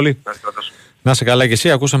ευχαριστώ πολύ. Να σε καλά και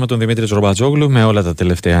εσύ. Ακούσαμε τον Δημήτρη Τζορμπατζόγλου με όλα τα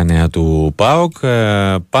τελευταία νέα του ΠΑΟΚ.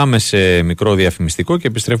 Πάμε σε μικρό διαφημιστικό και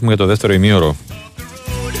επιστρέφουμε για το δεύτερο ημίωρο.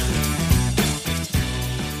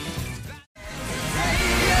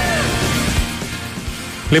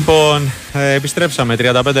 Λοιπόν, επιστρέψαμε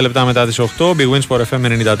 35 λεπτά μετά τις 8. Big Wins for FM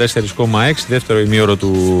 94,6, δεύτερο ημίωρο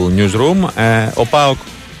του Newsroom. Ο ΠΑΟΚ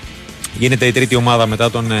γίνεται η τρίτη ομάδα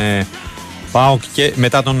μετά τον ΠΑΟΚ και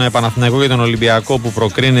μετά τον Παναθηναϊκό και τον Ολυμπιακό που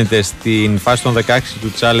προκρίνεται στην φάση των 16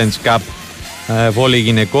 του Challenge Cup βόλεϊ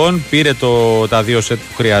γυναικών. Πήρε τα 2 σετ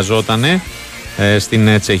που χρειαζότανε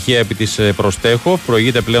στην Τσεχία επί της Προστέχοφ.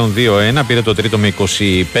 Προηγείται πλέον 2-1, πήρε το τρίτο με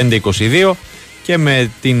 25-22 και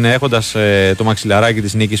έχοντας το μαξιλαράκι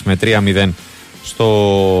της νίκης με 3-0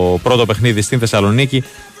 στο πρώτο παιχνίδι στην Θεσσαλονίκη,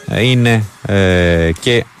 είναι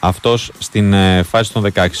και αυτός στην φάση των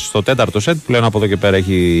 16. Στο τέταρτο σετ, πλέον από εδώ και πέρα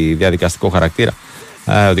έχει διαδικαστικό χαρακτήρα,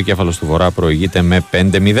 ο δικέφαλος του Βορρά προηγείται με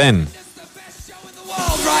 5-0.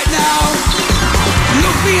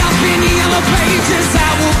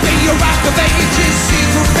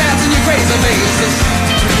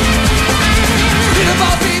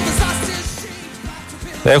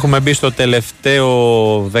 Έχουμε μπει στο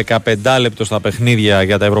τελευταίο 15 λεπτό στα παιχνίδια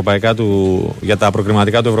για τα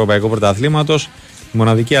προκριματικά του Ευρωπαϊκού Πρωταθλήματος. Η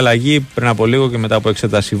μοναδική αλλαγή πριν από λίγο και μετά από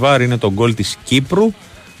εξέταση VAR είναι το γκολ της Κύπρου,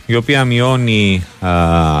 η οποία μειώνει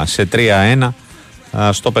σε 3-1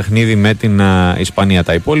 στο παιχνίδι με την Ισπανία.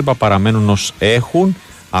 Τα υπόλοιπα παραμένουν ως έχουν.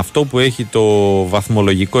 Αυτό που έχει το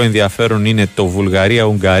βαθμολογικό ενδιαφέρον είναι το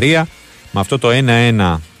Βουλγαρία-Ουγγαρία. Με αυτό το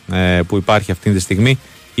 1-1 που υπάρχει αυτή τη στιγμή,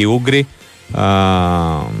 οι Ούγγροι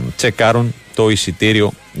τσεκάρουν το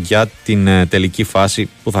εισιτήριο για την τελική φάση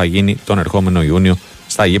που θα γίνει τον ερχόμενο Ιούνιο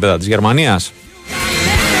στα γήπεδα της Γερμανίας.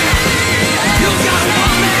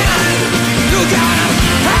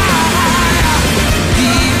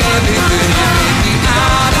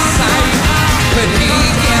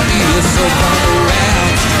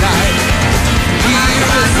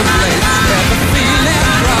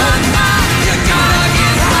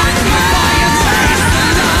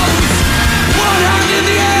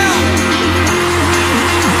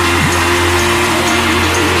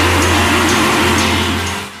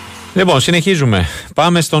 Λοιπόν, συνεχίζουμε.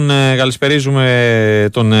 Πάμε καλησπερίζουμε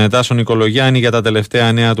τον Τάσο Νικολογιάννη για τα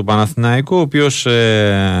τελευταία νέα του Παναθηναϊκού, ο οποίος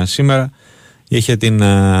σήμερα είχε την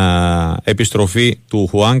επιστροφή του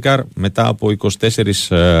Χουάνκαρ μετά από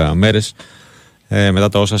 24 μέρες μετά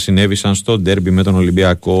τα όσα συνέβησαν στο ντέρμπι με τον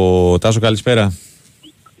Ολυμπιακό. Τάσο, καλησπέρα.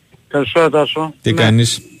 Καλησπέρα, Τάσο. Τι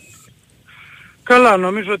κάνεις? Καλά,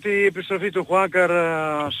 νομίζω ότι η επιστροφή του Χουάνκαρ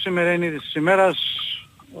σήμερα είναι είδηση της ημέρας.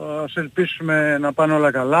 Ας ελπίσουμε να πάνε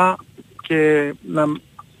όλα καλά και να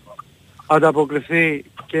ανταποκριθεί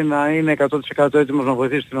και να είναι 100% έτοιμος να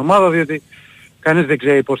βοηθήσει την ομάδα, διότι κανείς δεν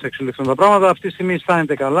ξέρει πώς θα εξελιχθούν τα πράγματα. Αυτή τη στιγμή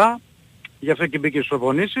αισθάνεται καλά, γι' αυτό και μπήκε στις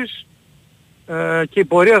προπονήσεις και η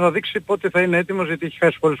πορεία θα δείξει πότε θα είναι έτοιμος, γιατί έχει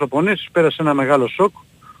χάσει πολλές προπονήσεις, πέρασε ένα μεγάλο σοκ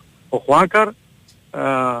ο Χουάνκαρ,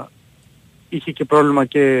 είχε και πρόβλημα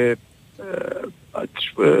και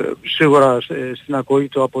σίγουρα στην ακοή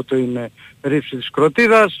του από την ρήψη της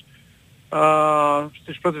κροτίδας.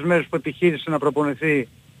 Στις πρώτες μέρες που επιχείρησε να προπονηθεί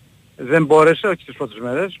δεν μπόρεσε, όχι τις πρώτες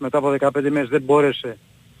μέρες, μετά από 15 μέρες δεν μπόρεσε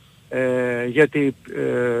γιατί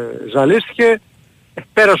ζαλίστηκε.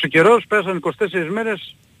 Πέρασε ο καιρός, πέρασαν 24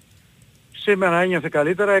 μέρες, σήμερα ένιωθε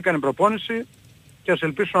καλύτερα, έκανε προπόνηση και ας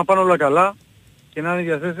ελπίσουμε να πάνε όλα καλά και να είναι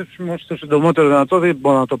διαθέσιμος το συντομότερο δυνατό. Δεν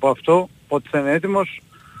μπορώ να το πω αυτό, ότι θα είναι έτοιμος.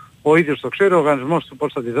 Ο ίδιος το ξέρει, ο οργανισμός του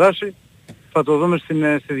πώς θα αντιδράσει. Θα το δούμε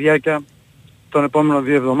στη διάρκεια των επόμενων 2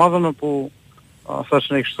 εβδομάδων, όπου θα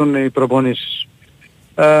συνεχιστούν οι προπονήσεις.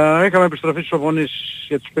 Είχαμε επιστροφή στις προπονήσεις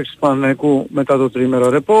για τους παίκτες του Παναθηναϊκού μετά το τριήμερο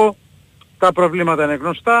ρεπό. Τα προβλήματα είναι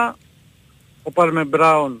γνωστά. Ο Πάλμε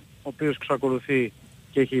Μπράουν, ο οποίος εξακολουθεί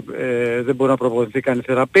και δεν μπορεί να προπονηθεί, κάνει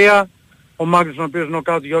θεραπεία. Ο Μάγκλουσον, ο οποίος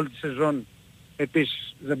νοκάουτ για όλη τη σεζόν,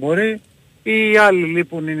 επίσης δεν μπορεί. Οι άλλοι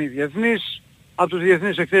λείπουν, είναι οι διεθνείς. Από τους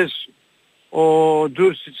διεθνείς εχθές ο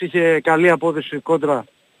Τζούρσιτς είχε καλή απόδοση κόντρα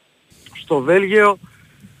στο Βέλγιο.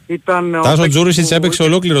 Τάσο Τζούρσιτς έπαιξε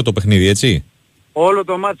ολόκληρο το παιχνίδι, έτσι. Όλο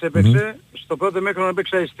το μάτς έπαιξε. Στο πρώτο ημίχρονο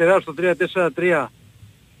έπαιξε αριστερά στο 3-4-3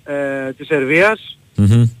 της Σερβίας.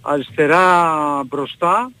 Αριστερά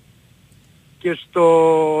μπροστά. Και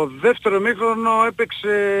στο δεύτερο ημίχρονο έπαιξε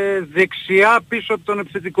δεξιά πίσω από τον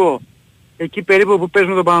επιθετικό. Εκεί περίπου που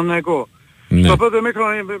παίζουμε τον Παναθηναϊκό. Ναι. Στο πρώτο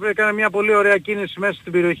ημίχρονο έκανε μια πολύ ωραία κίνηση μέσα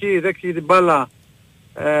στην περιοχή, δέχτηκε την μπάλα,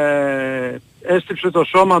 έστριψε το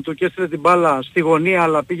σώμα του και έστειλε την μπάλα στη γωνία,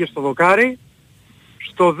 αλλά πήγε στο δοκάρι.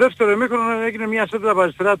 Στο δεύτερο ημίχρονο έγινε μια σέντρα από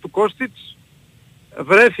αριστερά του Κώστιτς,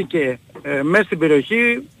 βρέθηκε μέσα στην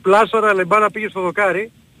περιοχή, πλάσαρα, αλλά η μπάλα πήγε στο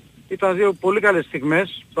δοκάρι. Ήταν δύο πολύ καλές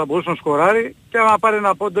στιγμές που θα μπορούσε να σκοράρει και άμα πάρει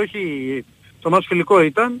ένα πόντο, όχι το μάτς φιλικό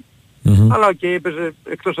ήταν, αλλά έπαιζε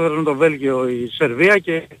εκτός έδρας με το Βέλγιο η Σερβία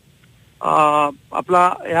και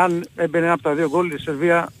απλά εάν έμπαινε ένα από τα δύο γκολ η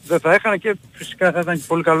Σερβία δεν θα έχανε και φυσικά θα ήταν και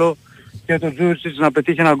πολύ καλό για τον Τζούρσιτς να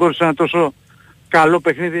πετύχει ένα γκολ σε ένα τόσο καλό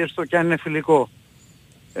παιχνίδι, έστω και αν είναι φιλικό.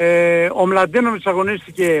 Ο Μλαντένοβιτς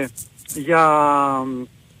αγωνίστηκε για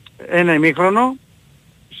ένα ημίχρονο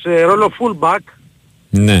σε ρόλο full back.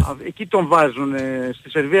 Ναι. Εκεί τον βάζουν, στη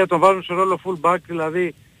Σερβία τον βάζουν σε ρόλο full back,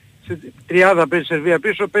 δηλαδή σε τριάδα παίζει η Σερβία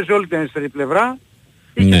πίσω, παίζει όλη την αριστερή πλευρά.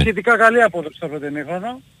 Είχε σχετικά καλή απόδοση στο πρώτο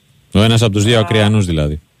ημίχρονο. Ο ένας από τους δύο Ακριανούς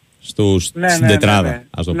δηλαδή, στην τετράδα,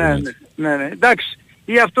 ας το πούμε έτσι. Ναι. Εντάξει,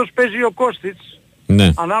 ή αυτός παίζει ο Κώστιτς,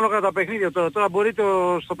 ανάλογα τα παιχνίδια τώρα. Τώρα μπορεί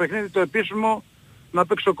στο παιχνίδι το επίσημο να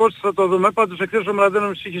παίξει ο Κώστιτς, θα το δούμε. Πάντως εχθές ο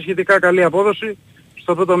Μλαντένοβιτς είχε σχετικά καλή απόδοση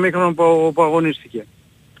στο πρώτο ημίχρονο που αγωνίστηκε.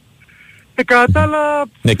 Κατά άλλα...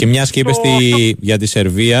 Ναι, και μιας και είπες για τη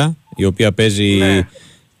Σερβία, η οποία παίζει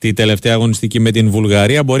τη τελευταία αγωνιστική με την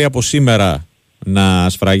Βουλγαρία, μπορεί από σήμερα να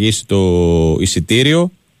σφραγίσει το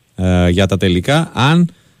εισιτήριο για τα τελικά, αν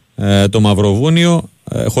το Μαυροβούνιο,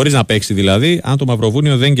 χωρίς να παίξει δηλαδή, αν το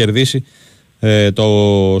Μαυροβούνιο δεν κερδίσει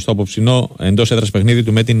στο απόψινό εντός έδρας παιχνίδι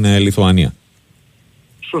του με την Λιθουανία.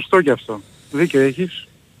 Σωστό και αυτό. Δίκιο έχεις.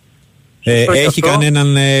 Έχει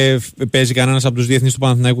παίζει κανένας από τους διεθνείς του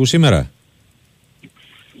Παναθηναϊκού σήμερα?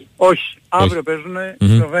 Όχι. Αύριο παίζουν οι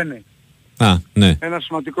Σλοβαίνοι. Ναι. Ένα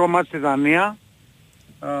σημαντικό μάτς στη Δανία.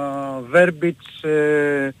 Βέρμπιτς,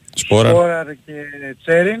 Σπόραρ και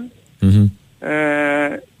Τσέριν.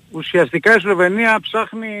 Ουσιαστικά η Σλοβενία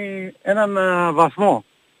ψάχνει έναν βαθμό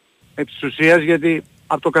επί της ουσίας, γιατί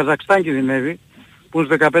από το Καζακστάν κινδυνεύει που είναι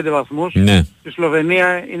στους 15 βαθμούς. Ναι. Η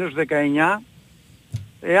Σλοβενία είναι στους 19.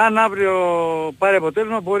 Εάν αύριο πάρει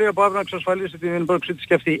αποτέλεσμα, μπορεί από αύριο να εξασφαλίσει την πρόκλησή της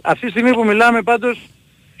και αυτή. Αυτή τη στιγμή που μιλάμε πάντως,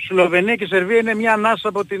 Σλοβενία και Σερβία είναι μια ανάσα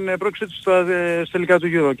από την πρόκλησή της στα τελικά του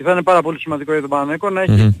Euro. Και θα είναι πάρα πολύ σημαντικό για τον Παναθηναϊκό να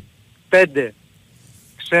έχει 5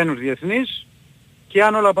 ξένους διεθνείς και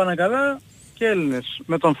αν όλα πάνε καλά και Έλληνες.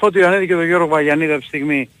 Με τον Φώτιο Ιωαννίδη και τον Γιώργο Βαγιανίδη αυτή τη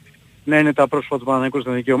στιγμή να είναι τα πρόσωπα του Παναθηναϊκού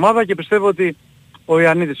στην εθνική ομάδα και πιστεύω ότι ο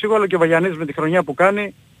Ιωαννίδης σίγουρα και ο Βαγιανίδης με τη χρονιά που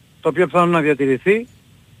κάνει, το οποίο πιθανόν να διατηρηθεί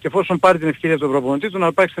και εφόσον πάρει την ευκαιρία από τον προπονητή του να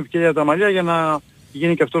υπάρξει την ευκαιρία τα μαλλιά για να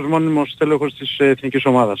γίνει και αυτός μόνιμος τέλεχος της εθνικής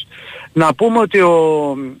ομάδας. Να πούμε ότι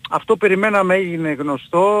αυτό περιμέναμε έγινε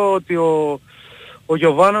γνωστό, ότι ο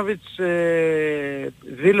Γιοβάνοβιτς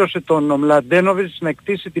δήλωσε τον Μλαντένοβιτς να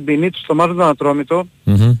εκτίσει την ποινή του στο μάτς του Ατρόμητο.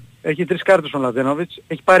 Έχει 3 κάρτες ο Μλαντένοβιτς.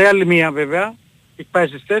 Έχει πάρει άλλη μία βέβαια. Έχει πάει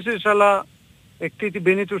στις 4, αλλά εκτεί την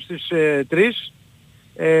ποινή του στις 3.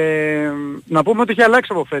 Να πούμε ότι έχει αλλάξει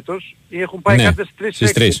από φέτος. Έχουν πάει κάρτες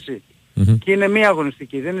 3-6. Και είναι μία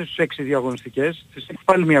αγωνιστική, δεν είναι στους 6 διαγωνιστικές. Τις έχει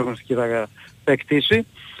πάλι μία αγωνιστική θα εκτίσει.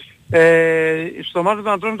 Στο μάτι του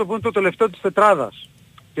Ατρόμητο που είναι το τελευταίο της τετράδας.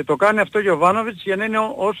 Και το κάνει αυτό ο Γιοβάνοβιτς για να είναι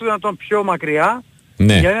όσο δυνατόν πιο μακριά,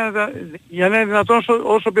 για να είναι δυνατόν,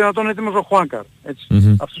 όσο δυνατόν έτοιμος ο Χουάνκαρ.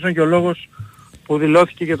 Αυτός είναι και ο λόγος που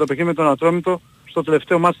δηλώθηκε για το παιχνίδι με τον Ατρόμητο στο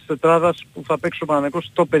τελευταίο μάτς της τετράδας που θα παίξει ο Παναθηναϊκός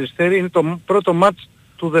στο Περιστέρι. Είναι το πρώτο μάτς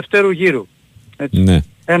του δευτέρου γύρου.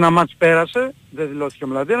 Ένα μάτς πέρασε, δεν δηλώθηκε ο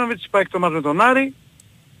Μλαντένοβιτς, υπάρχει το μάτς με τον Άρη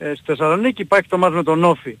στη Θεσσαλονίκη, υπάρχει το μάτς με τον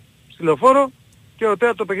Όφη στη Λεωφόρο και ο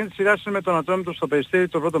τέταρτο παιχνίδι της σειράς είναι με τον Ατρόμητο στο Περιστέρι,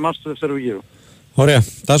 το πρώτο μάτς του δευτέρου γύρου. Ωραία.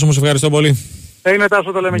 Τάσο, μου σε ευχαριστώ πολύ. Έγινε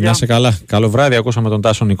Τάσο, το λέμε γεια. Να σε καλά. Καλό βράδυ. Ακούσαμε τον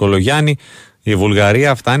Τάσο Νικολογιάννη. Η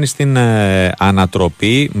Βουλγαρία φτάνει στην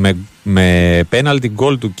ανατροπή με πέναλτι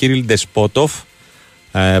γκολ του Κύριλ Ντεσπότοφ.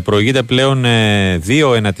 Προηγείται πλέον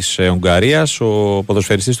 2-1 της Ουγγαρίας. Ο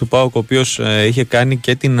ποδοσφαιριστής του ΠΑΟΚ, ο οποίος είχε κάνει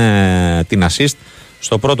και την assist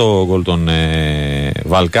στο πρώτο γκολ των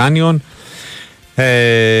Βαλκάνιων.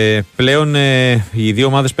 Πλέον οι δύο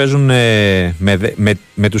ομάδες παίζουν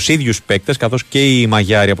με τους ίδιους παίκτες, καθώς και οι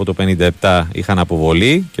Μαγιάροι από το 57 είχαν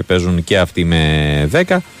αποβολή και παίζουν και αυτοί με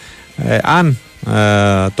 10. Αν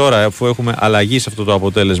τώρα, αφού έχουμε αλλαγή σε αυτό το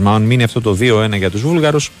αποτέλεσμα, αν μείνει αυτό το 2-1 για τους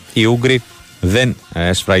Βούλγαρους, οι Ούγγροι δεν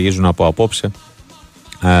σφραγίζουν από απόψε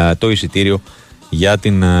το εισιτήριο για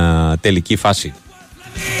την τελική φάση.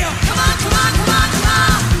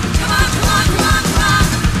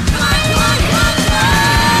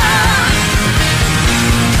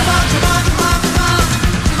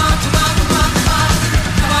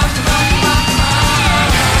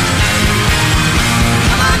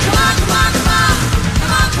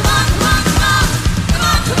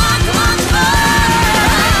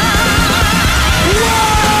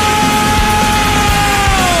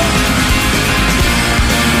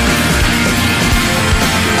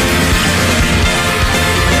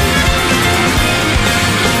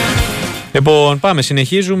 Λοιπόν, πάμε,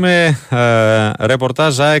 συνεχίζουμε.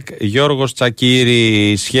 Ρεπορτάζ ΑΕΚ, Γιώργος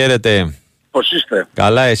Τσακίρης, χαίρετε. Πώς είστε?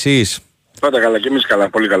 Καλά, εσείς? Πάντα καλά και εμείς καλά,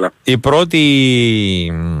 πολύ καλά.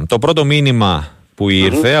 Το πρώτο μήνυμα που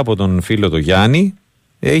ήρθε από τον φίλο του Γιάννη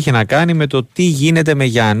είχε να κάνει με το τι γίνεται με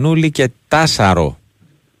Γιαννούλη και Τάσαρο.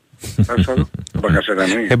 Τάσαρο,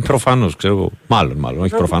 Μπακασετανή. Προφανώς, ξέρω εγώ. Μάλλον,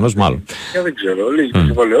 όχι προφανώς, μάλλον. Δεν ξέρω, λίγοι το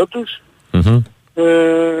συμβόλαιό τους.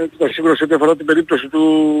 Σίγουρα σε ό,τι αφορά την περίπτωση του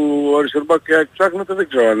αριστερού μπακ και ψάχνεται, δεν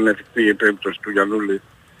ξέρω αν είναι εφικτή η περίπτωση του Γιαννούλη.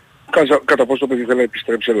 Κατά πόσο το παιδί θέλει να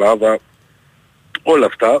επιστρέψει Ελλάδα. Όλα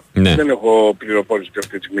αυτά. Ναι. Δεν έχω πληροφόρηση ότι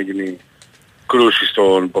αυτή τη στιγμή γίνει κρούση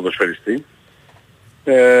στον ποδοσφαιριστή.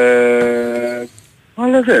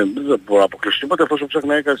 Αλλά δεν μπορώ να αποκλείσω τίποτα εφόσον ψάχνει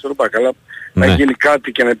να έχει αριστερό μπακ. Αλλά να γίνει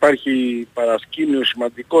κάτι και να υπάρχει παρασκήνιο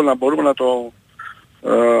σημαντικό, να μπορούμε να το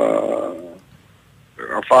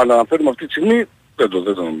αναφέρουμε αυτή τη στιγμή, δεν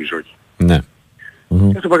το νομίζω, όχι. Ναι.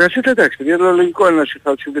 Και στο Μπακασέτα, εντάξει, είναι λογικό να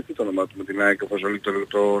θα συνδεθεί το όνομά του με την ΑΕΚ εφόσον λύγει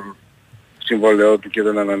το συμβόλαιό του και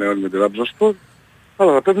δεν ανανεώνει με την Ράμπζο.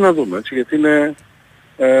 Αλλά θα πρέπει να δούμε, έτσι, γιατί είναι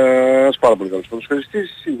ένας πάρα πολύ καλός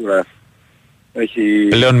ποδοσφαιριστής, σίγουρα έχει...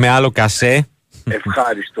 Πλέον με άλλο κασέ.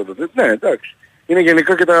 Ευχάριστο το τέτοιο. Ναι, εντάξει. Είναι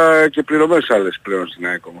γενικά και πληρωμένες άλλες πλέον στην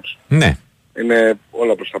ΑΕΚ όμως. Ναι. Είναι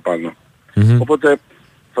όλα προς τα πάνω. Οπότε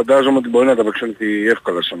φαντάζομαι ότι μπορεί να τα απεξέλθει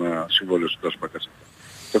εύκολα σε ένα συμβόλαιο στον Τάσο Μπακασέτα.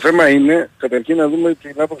 Το θέμα είναι καταρχήν να δούμε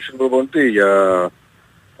την άποψη του προπονητή για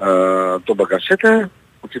τον Μπακασέτα,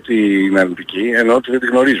 όχι ότι είναι αρνητική, εννοώ ότι δεν τη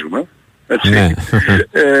γνωρίζουμε. Έτσι. Ναι.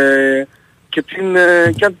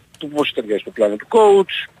 Και αν του πώς ταιριάζει το πλάνο του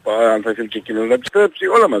coach, αν θα ήθελε και εκείνο να επιστρέψει,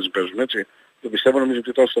 όλα μαζί παίζουν, έτσι. Το πιστεύω, νομίζω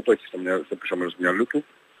ότι τόσο θα το έχει στο πίσω μέρος του μυαλού του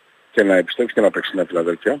και να επιστρέψει και να παίξει μια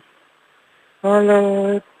Φιλαδέλφια. Αλλά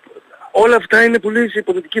όλα αυτά είναι πολύ σε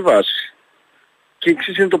υποθετική βάση. Και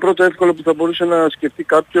εξής είναι το πρώτο εύκολο που θα μπορούσε να σκεφτεί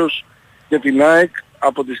κάποιος για την ΑΕΚ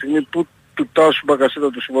από τη στιγμή που του Τάσου Μπακασέτα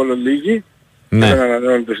του συμβόλαιο λύγει, ναι, και δεν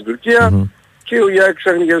ανανεώνεται στην Τουρκία, και ο ΑΕΚ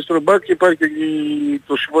ψάχνει για αριστερό μπακ και υπάρχει και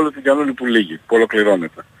το συμβόλαιο του Γιαννούλη που λύγει, που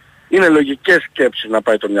ολοκληρώνεται. Είναι λογικές σκέψεις να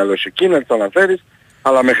πάει το μυαλό σου εκεί, να το αναφέρεις,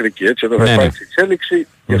 αλλά μέχρι εκεί, έτσι, εδώ θα υπάρξει εξέλιξη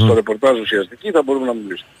και στο ρεπορτάζ ουσιαστική θα μπορούμε να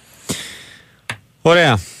μιλήσουμε.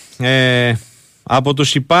 Ωραία. Από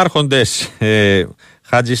τους υπάρχοντες,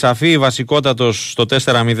 Χατζησαφή βασικότατος στο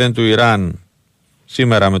 4-0 του Ιράν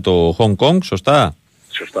σήμερα με το Χονγκ Κονγκ, σωστά?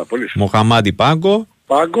 Σωστά, πολύ σωστά. Μοχαμάντι Πάγκο.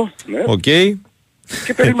 Πάγκο, ναι. Οκ.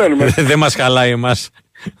 Και περιμένουμε. Δεν μας χαλάει εμάς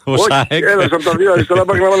ο ΣΑΕΚ. Ένας από τα δύο αριστερά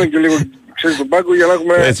μπακ να βάλουμε και λίγο, ξέρεις, τον Πάγκο για να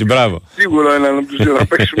έχουμε έτσι, μπράβο, σίγουρα έναν από τους δύο να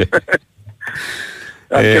παίξουμε.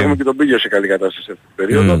 Αν και έχουμε και τον Πίγιο σε καλή κατάσταση σε αυτή την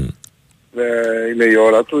περίοδο. Είναι η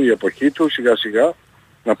ώρα του, η εποχή του, σιγά σιγά.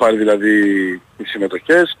 Να πάρει δηλαδή τις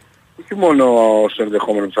συμμετοχές. Όχι μόνο στο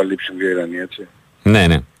ενδεχόμενο που θα λείψουν δύο Ιρανοί, έτσι. Ναι,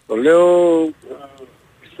 ναι. Το λέω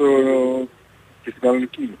και στην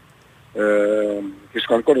κανονική. Και στο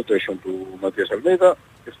κανονικό rotation του Ματίας Αλμέιδα,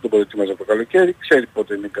 και αυτό το προετοίμαζε από το καλοκαίρι, ξέρει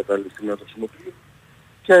πότε είναι η κατάλληλη στιγμή να το χρησιμοποιεί.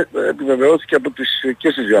 Και επιβεβαιώθηκε από και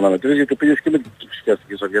στις δύο αναμετρήσεις, γιατί πήγες και με τις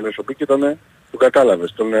ψυχιαστικές αργένες, ο οποίος ήταν, το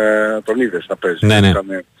κατάλαβες, τον είδες να παίζει. Ναι, ναι.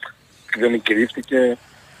 Δεν εκκηρύφθηκε,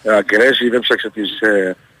 αγκρέσει, δεν ψάξε τις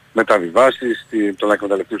μεταβιβάσεις, τον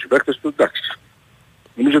εκμεταλλευτεί τους παίκτες του, εντάξει.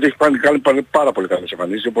 Νομίζω ότι έχει κάνει πάρα πολύ καλές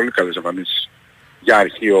εμφανίσεις, πολύ καλές εμφανίσεις για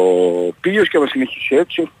αρχή ο Πίγιος και να συνεχίσει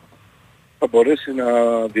έτσι θα μπορέσει να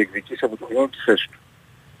διεκδικήσει από τον χρόνο τη θέση του.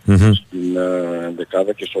 Στην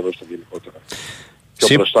δεκάδα και στο ρόστο γενικότερα.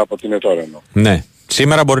 Πιο μπροστά από ό,τι είναι τώρα εννοώ. Ναι.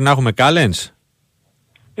 Σήμερα μπορεί να έχουμε Κάλενς.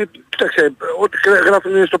 Κοίταξε, ό,τι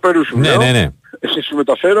γράφουν είναι στο Περού σου. Ναι. Εσύ σου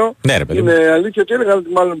μεταφέρω. Ναι, ρε, είναι αλήθεια ότι έλεγαν ότι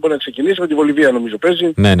μάλλον μπορεί να ξεκινήσει. Με τη Βολιβία νομίζω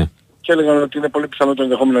παίζει. Ναι. Και έλεγαν ότι είναι πολύ πιθανό το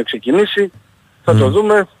ενδεχόμενο να ξεκινήσει. Θα το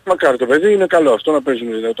δούμε. Μακάρι το παιδί είναι καλό αυτό να παίζουν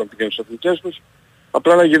όταν πηγαίνουν στις εθνικές τους.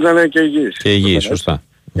 Απλά να γυρνάνε και υγιείς. Και υγιείς, σωστά.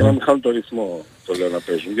 Για να μην χάνουν το ρυθμό, το λέω, να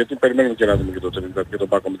παίζουν. Γιατί περιμένουμε και να δούμε και τον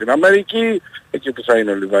Πάκο με την Αμερική, εκεί που θα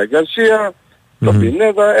είναι ο Λιβάη Γκαρσία, τον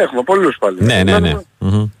Πινέδα, έχουμε πολλούς πάλι. Ναι.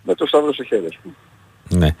 Με το σταυρό στο χέρι, ας πούμε.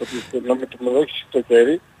 Ναι. Να με το δώσεις το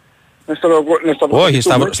χέρι. Όχι,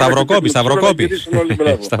 σταυροκόπη.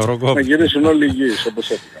 Να γυρίσουν όλοι υγιείς, όπως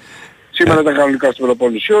έφυγαν. Σήμερα ήταν κανονικά στην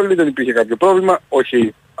Πελοπόννησο όλοι, δεν υπήρχε κάποιο πρόβλημα,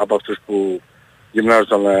 όχι από αυτούς που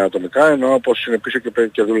γυμνάζονταν ατομικά, ενώ από όσους είναι πίσω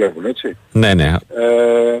και δουλεύουν, έτσι. Ναι.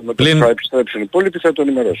 Μετά θα επιστρέψουν οι υπόλοιποι, θα το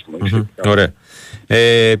ενημερώσουμε. Ωραία.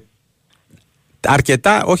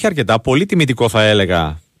 Αρκετά, πολύ τιμητικό θα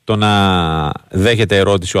έλεγα το να δέχεται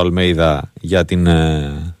ερώτηση ο Αλμέιδα για την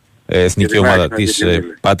εθνική ομάδα της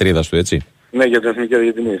πατρίδας του, έτσι. Ναι, για την εθνική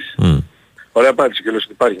αργεντινής. Ωραία απάντηση και λέω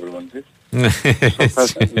ότι υπάρχει προπονητής.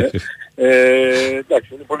 Εντάξει,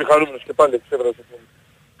 είναι πολύ χαρούμενος και πάλι εξέφρασε την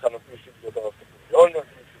ικανοποίησή του για τον αυτοκίνητο. Είναι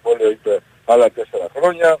συμβόλαιο, είπε, άλλα 4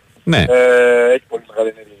 χρόνια. Ναι. Έχει πολύ μεγάλη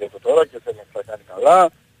ενέργεια για το τώρα και θέλει να τα κάνει καλά.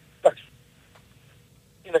 Εντάξει.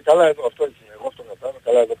 Είναι καλά εδώ, αυτό έχει. Εγώ αυτό κατάλαβα,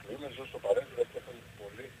 καλά εδώ που είμαι, ζω στο παρέλθον, αυτό θέλει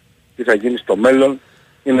πολύ. Τι θα γίνει στο μέλλον.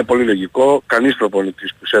 Είναι πολύ λογικό. Κανείς προπονητής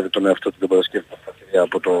που σέβεται τον εαυτό του δεν μπορεί να σκέφτεται αυτά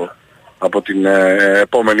από την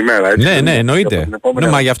επόμενη μέρα. Έτσι, ναι, εννοείται. Ναι,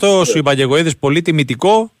 μα γι' αυτό σου είπα και εγώ, είδες πολύ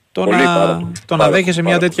τιμητικό το να δέχεσαι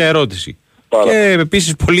μια τέτοια ερώτηση. Και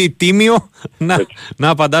επίσης πολύ τίμιο να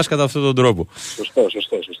απαντάς κατά αυτόν τον τρόπο. Σωστό.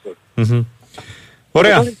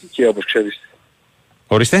 Ωραία. Κατά ησυχία, όπως ξέρεις.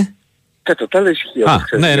 Ορίστε. Κατά τα άλλα ησυχία, όπως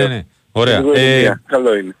ξέρεις. Ναι. Ωραία.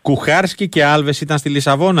 Καλό είναι. Κουχάρσκι και Άλβες ήταν στη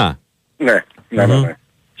Λισαβόνα. Ναι.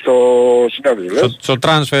 Στο συνάδελφο. Στο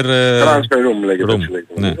transfer room λέγεται.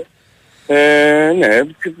 Ναι. Ναι,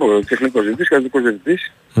 τεχνικός διευθυντής, κρατικός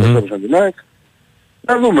διευθυντής,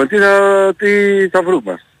 να δούμε τι θα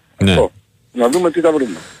βρούμε. Ναι. Να δούμε τι θα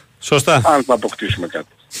βρούμε. Σωστά. Αν θα αποκτήσουμε κάτι.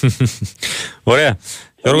 Ωραία.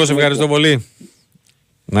 Γιώργο, σε ευχαριστώ πολύ.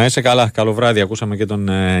 Να είσαι καλά. Καλό βράδυ. Ακούσαμε και τον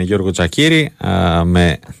Γιώργο Τσακίρη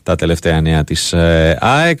με τα τελευταία νέα της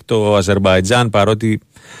ΑΕΚ. Το Αζερμπαϊτζάν, παρότι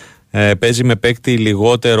παίζει με παίκτη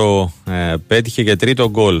λιγότερο, πέτυχε και τρίτο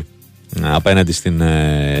γκολ απέναντι στην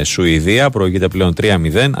Σουηδία. Προηγείται πλέον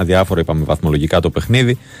 3-0. Αδιάφορο είπαμε βαθμολογικά το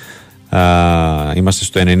παιχνίδι. Είμαστε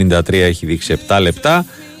στο 93, έχει δείξει 7 λεπτά.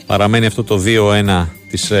 Παραμένει αυτό το 2-1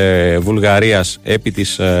 της Βουλγαρίας επί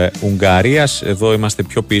της Ουγγαρίας. Εδώ είμαστε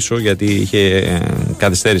πιο πίσω γιατί είχε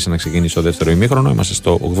καθυστέρηση να ξεκινήσει το δεύτερο ημίχρονο. Είμαστε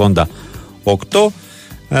στο 88.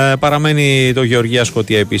 Παραμένει το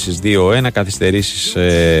Γεωργία-Σκωτία επίσης 2-1. Καθυστερήσεις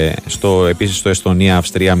επίσης στο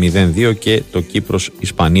Εστονία-Αυστρία 0-2 και το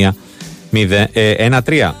Κύπρος-Ισπανία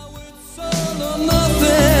 1-3.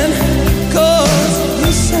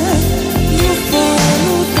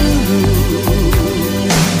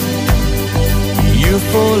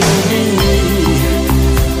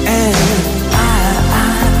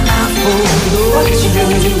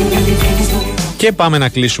 Και πάμε να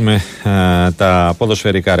κλείσουμε τα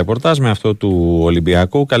ποδοσφαιρικά ρεπορτάζ με αυτό του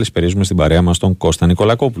Ολυμπιακού. Καλησπερίζουμε στην παρέα μας τον Κώστα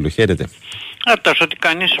Νικολακόπουλο. Χαίρετε. Τόσο τι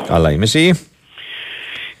κάνεις? Καλά είμαι, εσύ?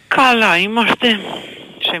 Καλά είμαστε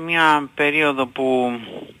σε μια περίοδο που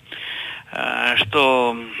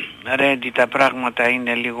στο Reddit τα πράγματα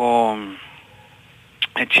είναι λίγο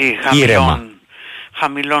έτσι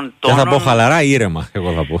χαμηλών τόνων. Δεν θα πω χαλαρά, ήρεμα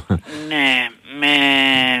εγώ θα πω. Ναι,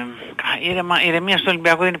 ηρεμία στο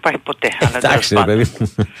Ολυμπιακό δεν υπάρχει ποτέ. Εντάξει ρε παιδί,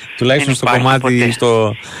 τουλάχιστον στο κομμάτι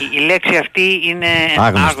η λέξη αυτή είναι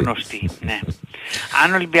άγνωστη. Ναι.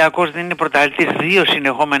 Αν ο Ολυμπιακός δεν είναι πρωταθλητής 2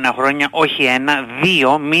 συνεχόμενα χρόνια, όχι 1,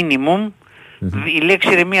 2 μίνιμουμ, η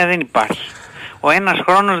λέξη ηρεμία δεν υπάρχει. Ο ένας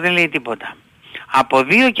χρόνος δεν λέει τίποτα. Από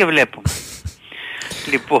 2 και βλέπουμε.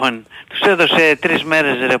 Λοιπόν, τους έδωσε 3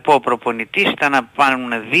 μέρες ρεπό προπονητής, ήταν να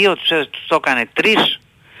πάρουν 2, τους το έκανε 3.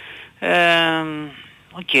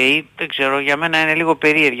 Δεν ξέρω, για μένα είναι λίγο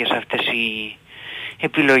περίεργες αυτές οι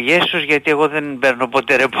επιλογές τους, γιατί εγώ δεν παίρνω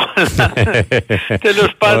ποτέ ρεπό.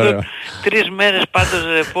 Τέλος πάντων, 3 μέρες πάντως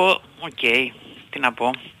ρεπό, τι να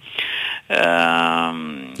πω.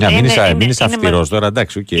 Μην είσαι αυστηρός τώρα,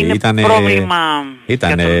 εντάξει,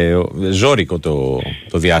 ήταν ζώρικο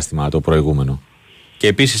το διάστημα το προηγούμενο. Και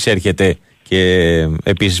επίσης έρχεται και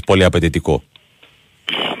επίσης πολύ απαιτητικό.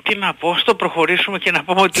 Τι να πω, στο προχωρήσουμε και να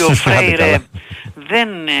πούμε ότι ο Φρέιρε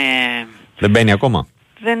δεν μπαίνει ακόμα.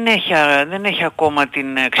 Δεν έχει ακόμα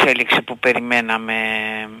την εξέλιξη που περιμέναμε.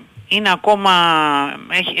 Είναι ακόμα,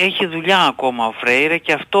 έχει δουλειά ακόμα ο Φρέιρε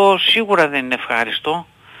και αυτό σίγουρα δεν είναι ευχάριστο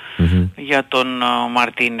για τον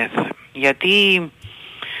Μαρτίνεθ. Γιατί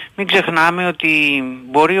μην ξεχνάμε ότι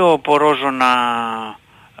μπορεί ο Πορόζο να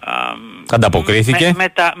ανταποκρίθηκε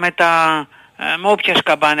με όποια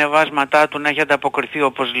σκαμπανεβάσματά του να έχει ανταποκριθεί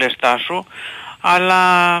όπως λες Τάσου,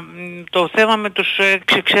 Αλλά το θέμα με τους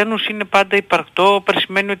 6 ξένους είναι πάντα υπαρκτό,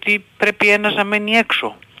 σημαίνει ότι πρέπει ένας να μένει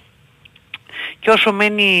έξω.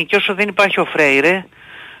 Και όσο δεν υπάρχει ο Φρέιρε,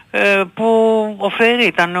 που ο Φρέιρε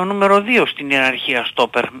ήταν ο νούμερο 2 στην ιεραρχία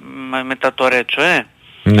στόπερ μετά το Ρέτσο,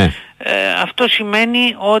 Ναι. Αυτό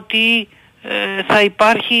σημαίνει ότι θα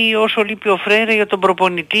υπάρχει, όσο λείπει ο Φρέιρε, για τον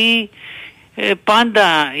προπονητή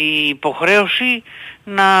πάντα η υποχρέωση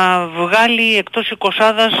να βγάλει εκτός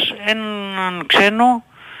 20άδας έναν ξένο,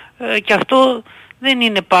 και αυτό δεν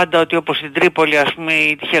είναι πάντα ότι όπως στην Τρίπολη, ας πούμε,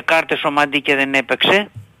 είχε κάρτες ο Μαντί και δεν έπαιξε.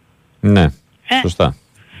 Ναι, σωστά.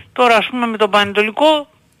 Τώρα, ας πούμε, με τον Πανετολικό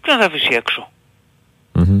ποιον θα αφήσει έξω?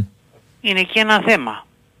 Είναι εκεί ένα θέμα,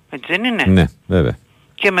 έτσι δεν είναι? Ναι, βέβαια.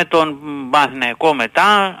 Και με τον Παναθηναϊκό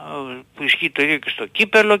μετά, που ισχύει το ίδιο και στο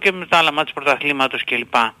κύπελο και με τα άλλα μάτς πρωταθλήματος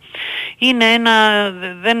κλπ.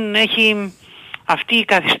 Δεν έχει αυτή η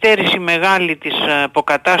καθυστέρηση μεγάλη της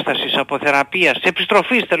αποκατάστασης, αποθεραπείας, της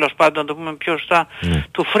επιστροφής τέλος πάντων, το πούμε πιο σωστά,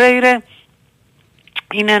 του Φρέιρε,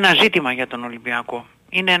 είναι ένα ζήτημα για τον Ολυμπιακό.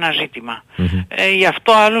 Είναι ένα ζήτημα. Γι'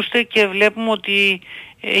 αυτό άλλωστε και βλέπουμε ότι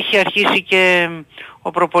έχει αρχίσει και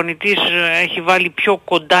ο προπονητής έχει βάλει πιο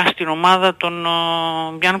κοντά στην ομάδα των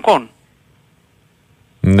Μπιανκών.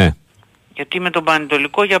 Ναι. Γιατί με τον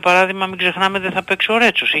Πανετολικό, για παράδειγμα, μην ξεχνάμε, δεν θα παίξει ο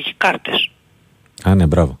Ρέτσος, έχει κάρτες. Α, ναι,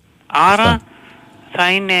 μπράβο. Άρα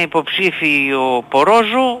θα είναι υποψήφιοι ο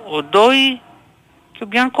Πορόζο, ο Ντόι και ο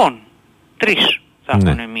Μπιανκόν. 3 θα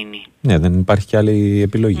έχουν μείνει. Ναι, δεν υπάρχει και άλλη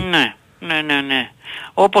επιλογή. Ναι.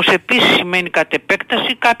 Όπως επίσης σημαίνει κατ'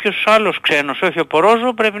 επέκταση κάποιος άλλος ξένος, όχι ο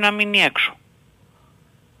Πορόζο, πρέπει να μείνει έξω.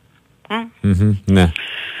 Ναι.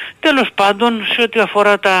 Τέλος πάντων, σε ό,τι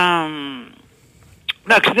αφορά τα...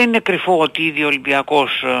 Εντάξει, δεν είναι κρυφό ότι ήδη ο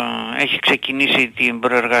Ολυμπιακός έχει ξεκινήσει την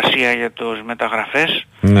προεργασία για τις μεταγραφές.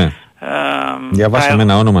 Ναι. Διαβάσαμε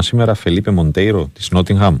ένα όνομα σήμερα, Φελίπε Μοντέιρο της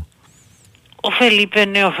Νότιγχαμ. Ο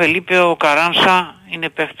Φελίπε, ο Καράνσα είναι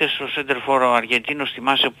παίχτες, ο σεντερφόρ ο Αργεντίνος,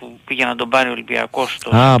 θυμάσαι, που πήγε να τον πάρει ο Ολυμπιακός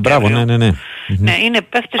στο μπράβο, ναι. Ναι, είναι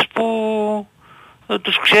παίχτες που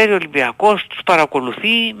τους ξέρει ο Ολυμπιακός, τους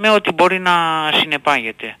παρακολουθεί με ό,τι μπορεί να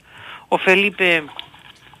συνεπάγεται. Ο Φελίπε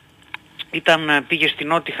πήγε στην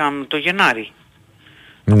Νότιγχαμ το Γενάρη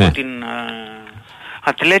από την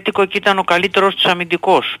Ατλέτικο και ήταν ο καλύτερος της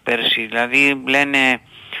αμυντικός πέρσι. Δηλαδή λένε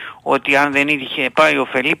ότι αν δεν είχε πάει ο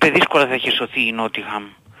Φελίπε δύσκολα θα είχε σωθεί η Νότιγχαμ.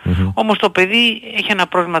 Όμως το παιδί έχει ένα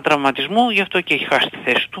πρόβλημα τραυματισμού, γι' αυτό και έχει χάσει τη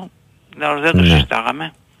θέση του. Δεν το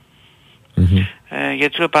συζητάγαμε.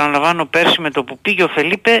 Γιατί σου επαναλαμβάνω, πέρσι με το που πήγε ο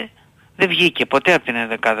Φελίπε δεν βγήκε ποτέ από την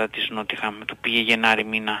 11η της Νότιγχαμ, του πήγε Γενάρη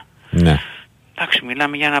μήνα. Εντάξει,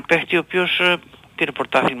 μιλάμε για ένα παίχτη ο οποίος πήρε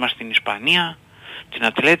πρωτάθλημα στην Ισπανία, την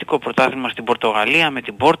Ατλέτικο, πρωτάθλημα στην Πορτογαλία με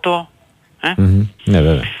την Πόρτο. Ναι,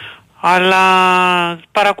 βέβαια. Αλλά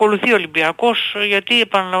παρακολουθεί ο Ολυμπιακός, γιατί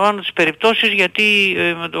επαναλαμβάνω τις περιπτώσεις, γιατί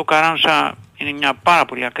με το Καράνσα είναι μια πάρα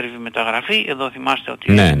πολύ ακριβή μεταγραφή. Εδώ θυμάστε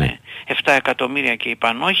ότι είναι 7 εκατομμύρια και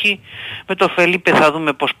είπαν όχι. Με το Φελίπε θα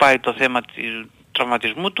δούμε πώς πάει το θέμα του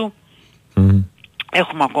τραυματισμού του.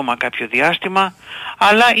 Έχουμε ακόμα κάποιο διάστημα,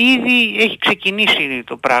 αλλά ήδη έχει ξεκινήσει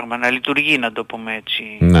το πράγμα να λειτουργεί, να το πούμε έτσι.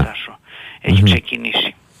 Έχει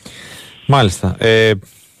ξεκινήσει. Μάλιστα.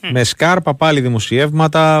 Με Σκάρπα πάλι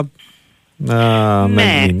δημοσιεύματα, με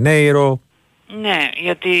Μινέιρο. Ναι,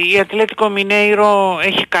 γιατί η Ατλέτικο Μινέιρο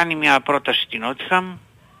έχει κάνει μια πρόταση στην Νότιγχαμ.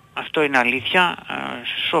 Αυτό είναι αλήθεια.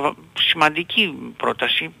 Σημαντική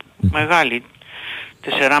πρόταση, μεγάλη.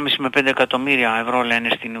 4,5 με 5 εκατομμύρια ευρώ λένε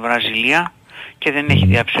στην Βραζιλία και δεν έχει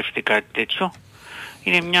διαψευστεί κάτι τέτοιο.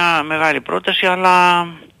 Είναι μια μεγάλη πρόταση, αλλά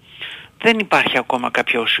δεν υπάρχει ακόμα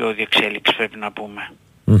κάποια ουσιώδη εξέλιξη, πρέπει να πούμε.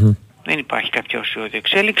 Δεν υπάρχει κάποια ουσιώδη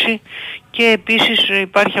εξέλιξη και επίσης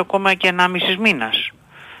υπάρχει ακόμα και 1,5 μήνας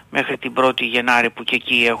μέχρι την 1η Γενάρη που και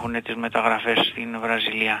εκεί έχουν τις μεταγραφές στην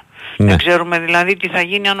Βραζιλία. Δεν ξέρουμε δηλαδή τι θα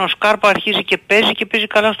γίνει αν ο Σκάρπα αρχίζει και παίζει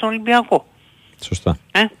καλά στον Ολυμπιακό. Σωστά.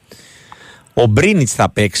 Ο Μπρίνιτς θα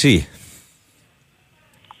παίξει?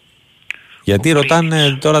 Γιατί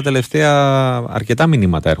ρωτάνε τώρα τελευταία, αρκετά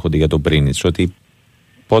μηνύματα έρχονται για τον Μπρίνιτς, ότι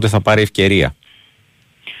πότε θα πάρει ευκαιρία.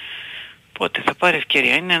 Πότε θα πάρει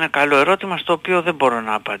ευκαιρία? Είναι ένα καλό ερώτημα στο οποίο δεν μπορώ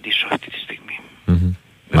να απαντήσω αυτή τη στιγμή.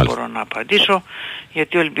 Δεν μπορώ να απαντήσω,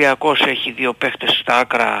 γιατί ο Ολυμπιακός έχει 2 παίχτες στα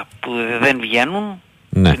άκρα που δεν βγαίνουν.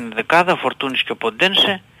 Την δεκάδα, Φορτούνης και ο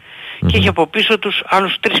Ποντένσε, και έχει από πίσω τους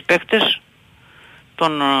άλλους 3 παίχτες,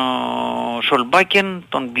 τον Σολμπάκεν,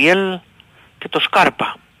 τον Μπιέλ και τον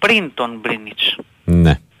Σκάρπα, πριν τον Μπρίνιτς.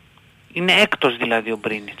 Ναι. Είναι έκτος δηλαδή ο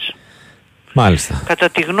Μπρίνιτς. Μάλιστα. Κατά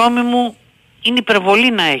τη γνώμη μου είναι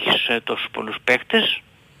υπερβολή να έχεις τόσους πολλούς παίκτες.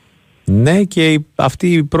 Ναι, και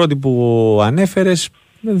αυτοί οι πρώτοι που ανέφερες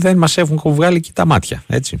δεν μας έχουν βγάλει και τα μάτια,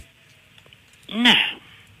 έτσι.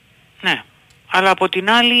 Ναι. αλλά από την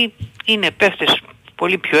άλλη είναι παίχτες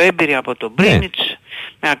πολύ πιο έμπειροι από τον Μπρίνιτς,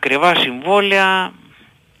 με ακριβά συμβόλαια.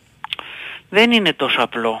 Δεν είναι τόσο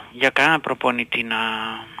απλό για κανένα προπονητή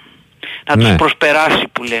να τους προσπεράσει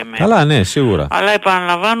που λέμε. Καλά, ναι, σίγουρα. Αλλά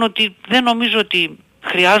επαναλαμβάνω ότι δεν νομίζω ότι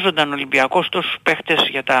χρειάζονταν Ολυμπιακός τόσους παίχτες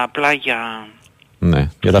για τα πλάγια. Ναι,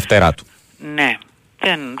 για τα φτερά του. Ναι,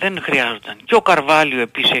 δεν χρειάζονταν. Και ο Καρβάλιο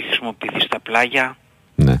επίσης έχει χρησιμοποιηθεί στα πλάγια.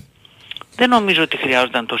 Ναι. Δεν νομίζω ότι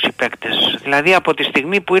χρειάζονταν τόσοι παίκτες. Δηλαδή από τη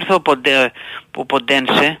στιγμή που ήρθε ο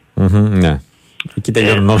Ποντένσε... Ναι. Εκεί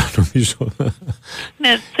τελειώνουν όλα νομίζω. Ναι,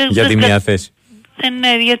 για τη μία θέση.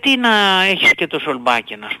 Ναι, γιατί να έχεις και το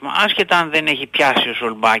Σολμπάκεν, ας πούμε. Άσχετα αν δεν έχει πιάσει ο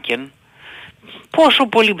Σολμπάκεν, πόσο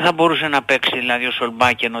πολύ θα μπορούσε να παίξει δηλαδή ο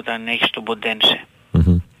Σολμπάκεν όταν έχεις τον Ποντένσε.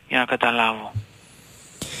 Για να καταλάβω.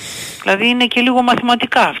 Δηλαδή είναι και λίγο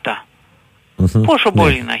μαθηματικά αυτά. Πόσο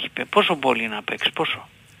πολύ να έχει παίξει, πόσο πολύ να παίξει, πόσο.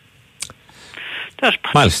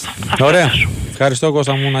 Μάλιστα. Ωραία. Ευχαριστώ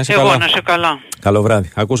Κώστα μου, να είσαι καλά. Εγώ να είσαι καλά. Καλό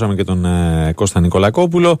βράδυ. Ακούσαμε και τον Κώστα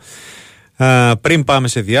Νικολακόπουλο. Πριν πάμε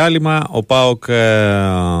σε διάλειμμα, ο ΠΑΟΚ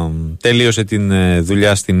τελείωσε την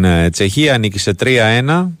δουλειά στην Τσεχία, νίκησε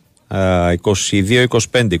 3-1, 22-25,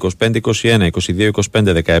 25-21,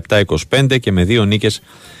 22-25, 17-25 και με 2 νίκες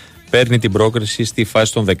παίρνει την πρόκριση στη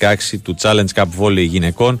φάση των 16 του Challenge Cup Volley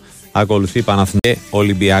γυναικών. Ακολουθεί Παναθηναϊκό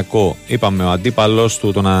Ολυμπιακό. Είπαμε, ο αντίπαλος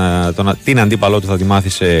του, την αντίπαλό του θα τη μάθει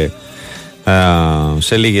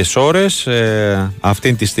σε λίγες ώρες.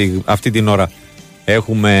 Αυτή την ώρα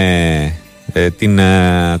έχουμε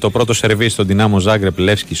το πρώτο σερβίς στον Δυνάμο Ζάγκρεπ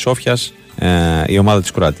Λεύσκι Σόφιας. Η ομάδα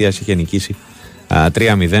της Κροατίας είχε νικήσει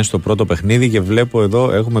 3-0 στο πρώτο παιχνίδι και βλέπω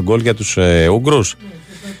εδώ έχουμε γκολ για τους Ούγγρους.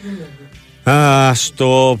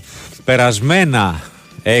 Στο περασμένα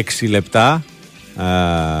 6 λεπτά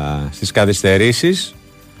στις καθυστερήσεις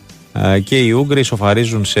και οι Ούγγροι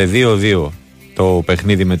ισοφαρίζουν σε 2-2 το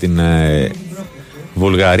παιχνίδι με την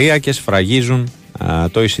Βουλγαρία και σφραγίζουν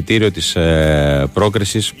το εισιτήριο της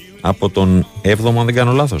πρόκρισης από τον 7ο, αν δεν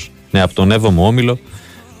κάνω λάθος, ναι, από τον 7ο όμιλο,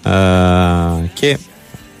 και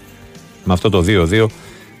με αυτό το 2-2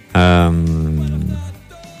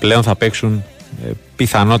 πλέον θα παίξουν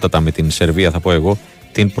πιθανότατα με την Σερβία, θα πω εγώ,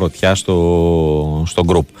 την πρωτιά στο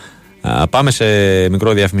γκρουπ. Πάμε σε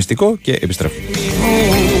μικρό διαφημιστικό και επιστρέφουμε.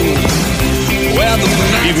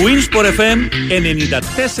 Η Winsport FM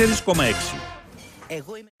 94,6.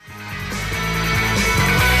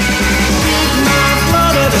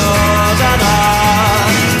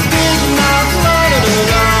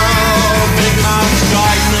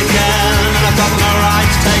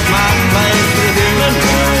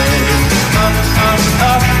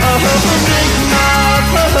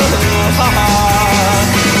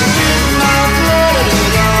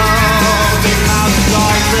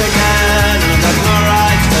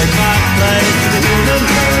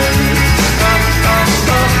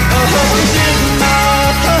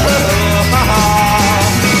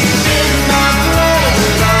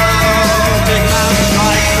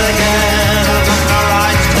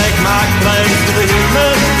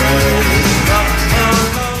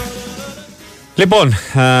 Λοιπόν,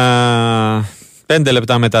 5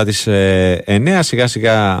 λεπτά μετά τις 9, σιγά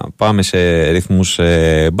σιγά πάμε σε ρυθμούς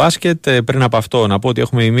μπάσκετ. Πριν από αυτό να πω ότι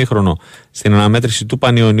έχουμε ημίχρονο στην αναμέτρηση του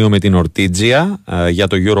Πανιωνίου με την Ορτίτζια για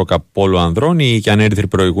το EuroCup Πόλο Ανδρών. Οι Κιανέριθροι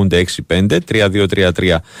προηγούνται 6-5,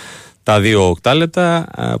 3-2-3-3 τα 2 οκτάλεπτα.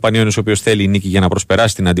 Πανιώνιος ο οποίος θέλει νίκη για να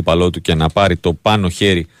προσπεράσει την αντίπαλό του και να πάρει το πάνω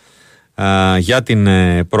χέρι για την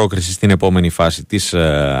πρόκριση στην επόμενη φάση της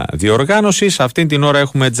διοργάνωσης. Αυτήν την ώρα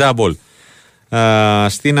έχουμε τζάμπολ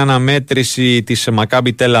στην αναμέτρηση της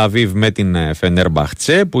Μακάμπι Τελ Αβίβ με την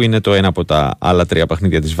Φενέρμπαχτσε, που είναι το ένα από τα άλλα 3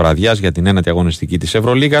 παιχνίδια της βραδιάς για την 9η αγωνιστική της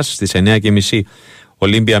Ευρωλίγας. Στις 9:30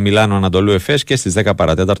 Ολύμπια Μιλάνο Ανατολού Εφές και στις 10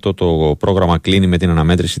 παρατέταρτο το πρόγραμμα κλείνει με την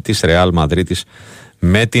αναμέτρηση της Ρεάλ Μαδρίτης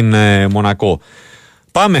με την Μονακό.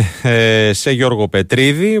 Πάμε σε Γιώργο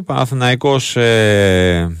Πετρίδη. Παναθηναϊκός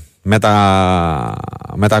με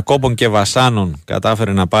τα κόπων και βασάνων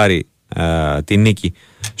κατάφερε να πάρει τη νίκη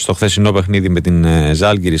στο χθεσινό παιχνίδι με την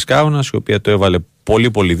Ζάλγκιρις Κάουνας, η οποία το έβαλε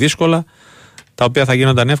πολύ πολύ δύσκολα, τα οποία θα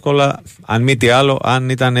γίνονταν εύκολα αν μη τι άλλο αν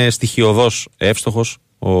ήταν στοιχειωδώς εύστοχος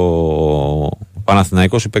ο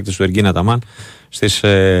Παναθηναϊκός, οι παίκτες του Εργίνα Ταμάν στις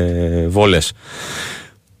βόλες.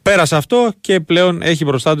 Πέρασε αυτό και πλέον έχει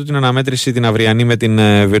μπροστά του την αναμέτρηση την αυριανή με την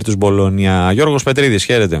Virtus Bologna. Γιώργος Πετρίδης,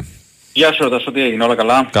 χαίρετε. Γεια σου, Ρωτάσο, τι έγινε, όλα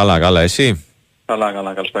καλά? Καλά, εσύ?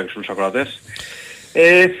 Καλά, καλησπέρα στους ακροατές.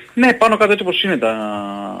 Ναι, πάνω κάτω έτσι όπως είναι τα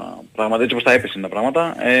πράγματα, έτσι όπως τα έπεσε τα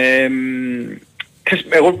πράγματα.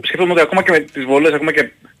 Εγώ σκέφτομαι ότι ακόμα και με τις βολές, ακόμα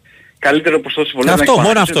και καλύτερο ποσοστό στις βολές. Αυτό,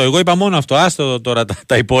 μόνο αυτό, εγώ είπα μόνο αυτό, άστο τώρα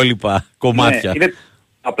τα υπόλοιπα κομμάτια. Ναι,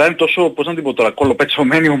 Απλά είναι τόσο, πώς να την πω τώρα,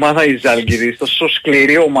 κολοπετσωμένη ομάδα η Ζάλγκιρις, τόσο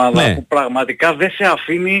σκληρή ομάδα που πραγματικά δεν σε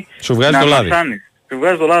αφήνει να αμασάνεις. Σου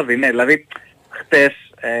βγάζει το λάδι, ναι. Δηλαδή, χτες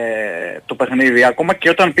το παιχνίδι, ακόμα και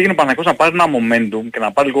όταν πήγαινε ο Παναθηναϊκός να πάρει ένα momentum και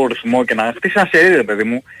να πάρει λίγο ρυθμό και να χτίσει ένα σερί, ρε παιδί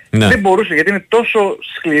μου, δεν μπορούσε, γιατί είναι τόσο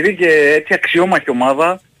σκληρή και έτσι αξιόμαχη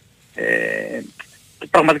ομάδα.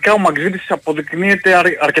 Πραγματικά ο Μαξίδης αποδεικνύεται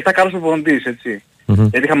αρκετά καλός προπονητής, έτσι.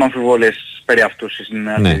 Γιατί είχαμε αμφιβολίες περί αυτού στην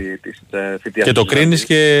αρχή της θητείας. Και το κρίνεις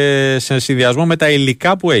και σε συνδυασμό με τα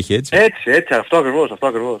υλικά που έχει, έτσι. Έτσι, αυτό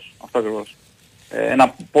ακριβώς.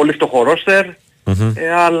 Ένα πολύ φτωχό ρόστερ,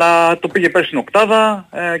 αλλά το πήγε πέρσι στην οκτάδα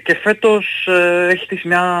και φέτος έχει χτίσει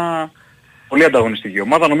μια πολύ ανταγωνιστική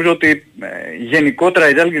ομάδα. Νομίζω ότι γενικότερα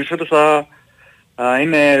η Ζάλγκιρις φέτος θα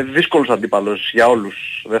είναι δύσκολος αντίπαλος για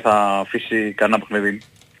όλους. Δεν θα αφήσει κανένα παιχνίδι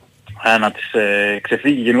να της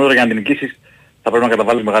ξεφύγει. Γενικότερα για να την νικήσεις θα πρέπει να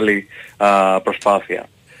καταβάλεις μεγάλη προσπάθεια.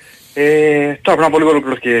 Τώρα πριν από λίγο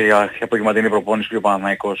ολοκληρώθηκε η απογευματινή προπόνηση του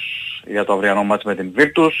Παναθηναϊκός για το αυριανό μάτς με την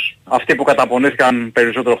Virtus. Αυτοί που καταπονήθηκαν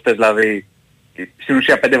περισσότερο χτες, δηλαδή στην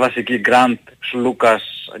ουσία 5 βασικοί, Γκραντ, Σλούκας,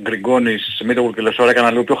 Γκριγκόνης, Μίτογλου και Λεσόρα,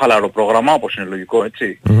 έκαναν λίγο πιο χαλαρό πρόγραμμα, όπως είναι λογικό,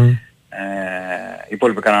 έτσι. Οι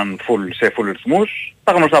υπόλοιποι έκαναν σε full ρυθμούς.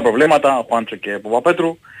 Τα γνωστά προβλήματα, Χουάντσο και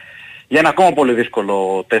Παπαπέτρου. Για ένα ακόμα πολύ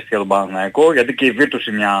δύσκολο τεστ για τον Παναθηναϊκό, γιατί και η Virtus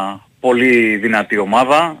είναι μια πολύ δυνατή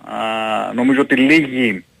ομάδα. Νομίζω ότι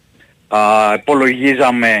λίγοι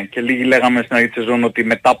υπολογίζαμε και λίγοι λέγαμε στην αρχή της σεζόν ότι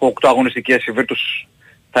μετά από 8 αγωνιστικές η Virtus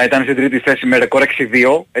θα ήταν στην τρίτη θέση με ρεκόρ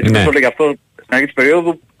 6-2. Έτσι όπως το έλεγε αυτό στην αρχή της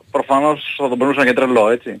περίοδου, προφανώς θα τον περνούσαν για τρελό,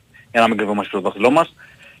 έτσι. Για να μην κρυβόμαστε στο δάχτυλό μας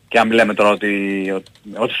και να μην λέμε τώρα ότι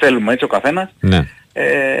θέλουμε, έτσι, ο καθένας.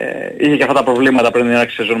 Είχε και αυτά τα προβλήματα πριν την αρχή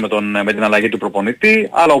της σεζόν με την αλλαγή του προπονητή,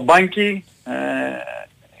 αλλά ο Μπάνκι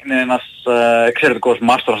είναι ένας εξαιρετικός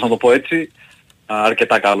μάστορας, να το πω έτσι,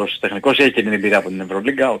 αρκετά καλός τεχνικός, έχει και την εμπειρία από την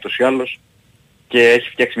Ευρωλίγκα ούτως ή άλλως και έχει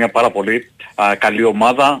φτιάξει μια πάρα πολύ καλή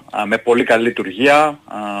ομάδα με πολύ καλή λειτουργία,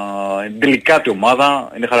 ντελικάτη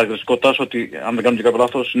ομάδα. Είναι χαρακτηριστικότητας ότι, αν δεν κάνω και κάποιο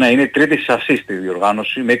λάθος, ναι, είναι η τρίτη σε assist η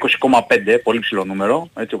διοργάνωση με 20,5, πολύ ψηλό νούμερο,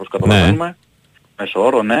 έτσι όπως καταλαβαίνουμε, μέσο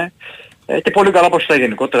όρο, ναι. Και πολύ καλά ποσοστά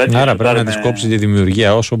γενικότερα, έτσι. Άρα πρέπει να της κόψει τη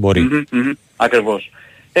δημιουργία όσο μπορεί. Ακριβώς.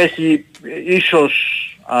 Έχει ίσως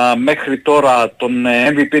μέχρι τώρα τον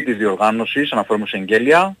MVP της διοργάνωσης, αναφέρομαι σε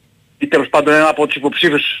εγγέλια, ή τέλος πάντων ένα από τους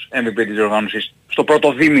υποψήφιους MVP της διοργάνωσης, στο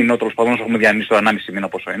πρώτο δίμηνο, τέλος πάντων, όσο έχουμε διανύσει το 1,5 μήνα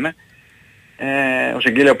πόσο είναι. Ο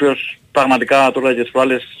Σεγγέλια, ο οποίος πραγματικά τώρα για τις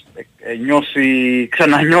προάλλες έχει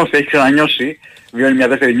ξανανιώσει, βιώνει μια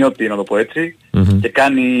δεύτερη νιώτη, να το πω έτσι, και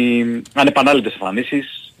κάνει ανεπανάληπτες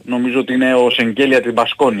εμφανίσεις. Νομίζω ότι είναι ο Σεγγέλια της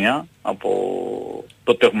Μπασκόνια, από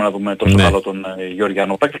τότε έχουμε να δούμε τόσο καλό τον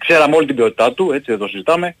Γεωργιανό παίκτη. Ξέραμε όλη την ποιότητά του, έτσι δεν το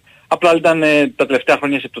συζητάμε. Απλά ήταν τα τελευταία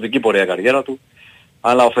χρόνια σε πτωτική πορεία η καριέρα του.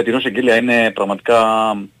 Αλλά ο φετινός Σεγγέλια είναι πραγματικά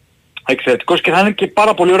εξαιρετικός και θα είναι και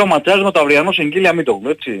πάρα πολύ ωραίο ματσάρισμα το αυριανό Σεγγέλια Μίτογλου,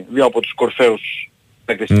 έτσι. Δύο από τους κορυφαίους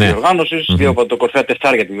παίκτες της διοργάνωσης, δύο από το κορυφαία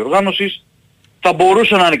τεσσάρια της διοργάνωσης. Θα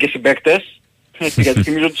μπορούσαν να είναι και συμπαίκτες, γιατί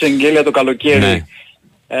θυμίζω ότι Σεγγέλια το καλοκαίρι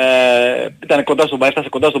έφτασε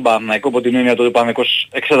κοντά στον Παναθηναϊκό, από την έννοια ότι ο Παναθηναϊκός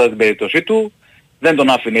εξέταζε την περίπτωσή του. Δεν τον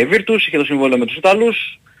άφηνε η Virtus, είχε το συμβόλαιο με τους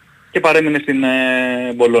Ιταλούς και παρέμεινε στην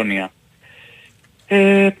Μπολόνια.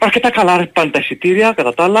 Αρκετά καλά πάνε τα εισιτήρια,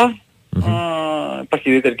 κατά τα άλλα. Υπάρχει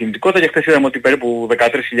ιδιαίτερη κινητικότητα και χθες είδαμε ότι περίπου 13.000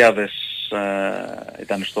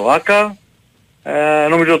 ήταν στο ΆΚΑ.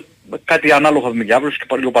 Νομίζω κάτι ανάλογο θα δούμε και αύριο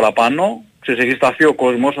και λίγο παραπάνω. Ξέρεις, έχει σταθεί ο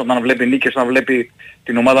κόσμος όταν βλέπει νίκες, όταν βλέπει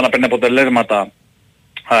την ομάδα να παίρνει αποτελέσματα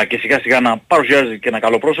και σιγά σιγά να παρουσιάζει και ένα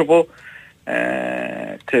καλό πρόσωπο.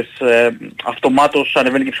 Αυτομάτως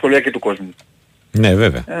ανεβαίνει και η ψυχολογία και του κόσμου. Ναι,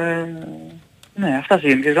 βέβαια. Ναι, αυτά σε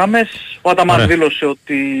γενικές γραμμές. Ο Αταμάν δήλωσε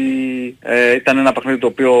ότι ήταν ένα παιχνίδι το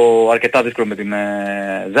οποίο αρκετά δύσκολο με την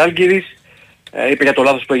Ζάλγκιρις. Είπε για το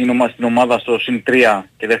λάθος που έγινε στην ομάδα στο συν 3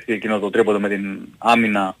 και δέχτηκε εκείνο το τρίποντο με την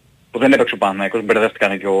άμυνα που δεν έπαιξε ο Παναθηναϊκός.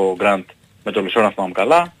 Μπερδεύτηκαν και ο Γκραντ με το Λεσόρα, να θυμάμαι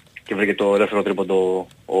καλά, και βρήκε το δεύτερο τρίποντο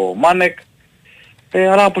ο Μάνεκ.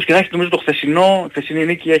 Αλλά όπως και να έχει, νομίζω η χθεσινή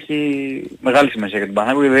νίκη έχει μεγάλη σημασία για την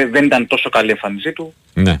Παναθηναϊκό. Δεν ήταν τόσο καλή η εμφάνισή του.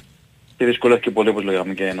 Ναι. Και δυσκολεύτηκε πολύ, όπως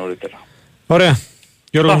λέγαμε και νωρίτερα. Ωραία.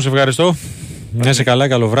 Γιώργο, μου σε ευχαριστώ. Να είσαι καλά,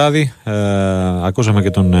 καλό βράδυ. Ακούσαμε και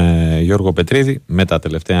τον Γιώργο Πετρίδη με τα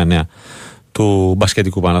τελευταία νέα του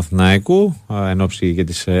μπασκετικού Παναθηναϊκού εν ώψη και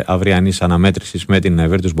της αυριανής αναμέτρησης με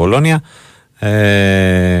την Virtus Μπολόνια.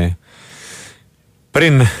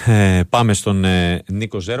 Πριν πάμε στον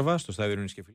Νίκο Ζέρβα στο στάδιο Ειρήνης και Φιλίας.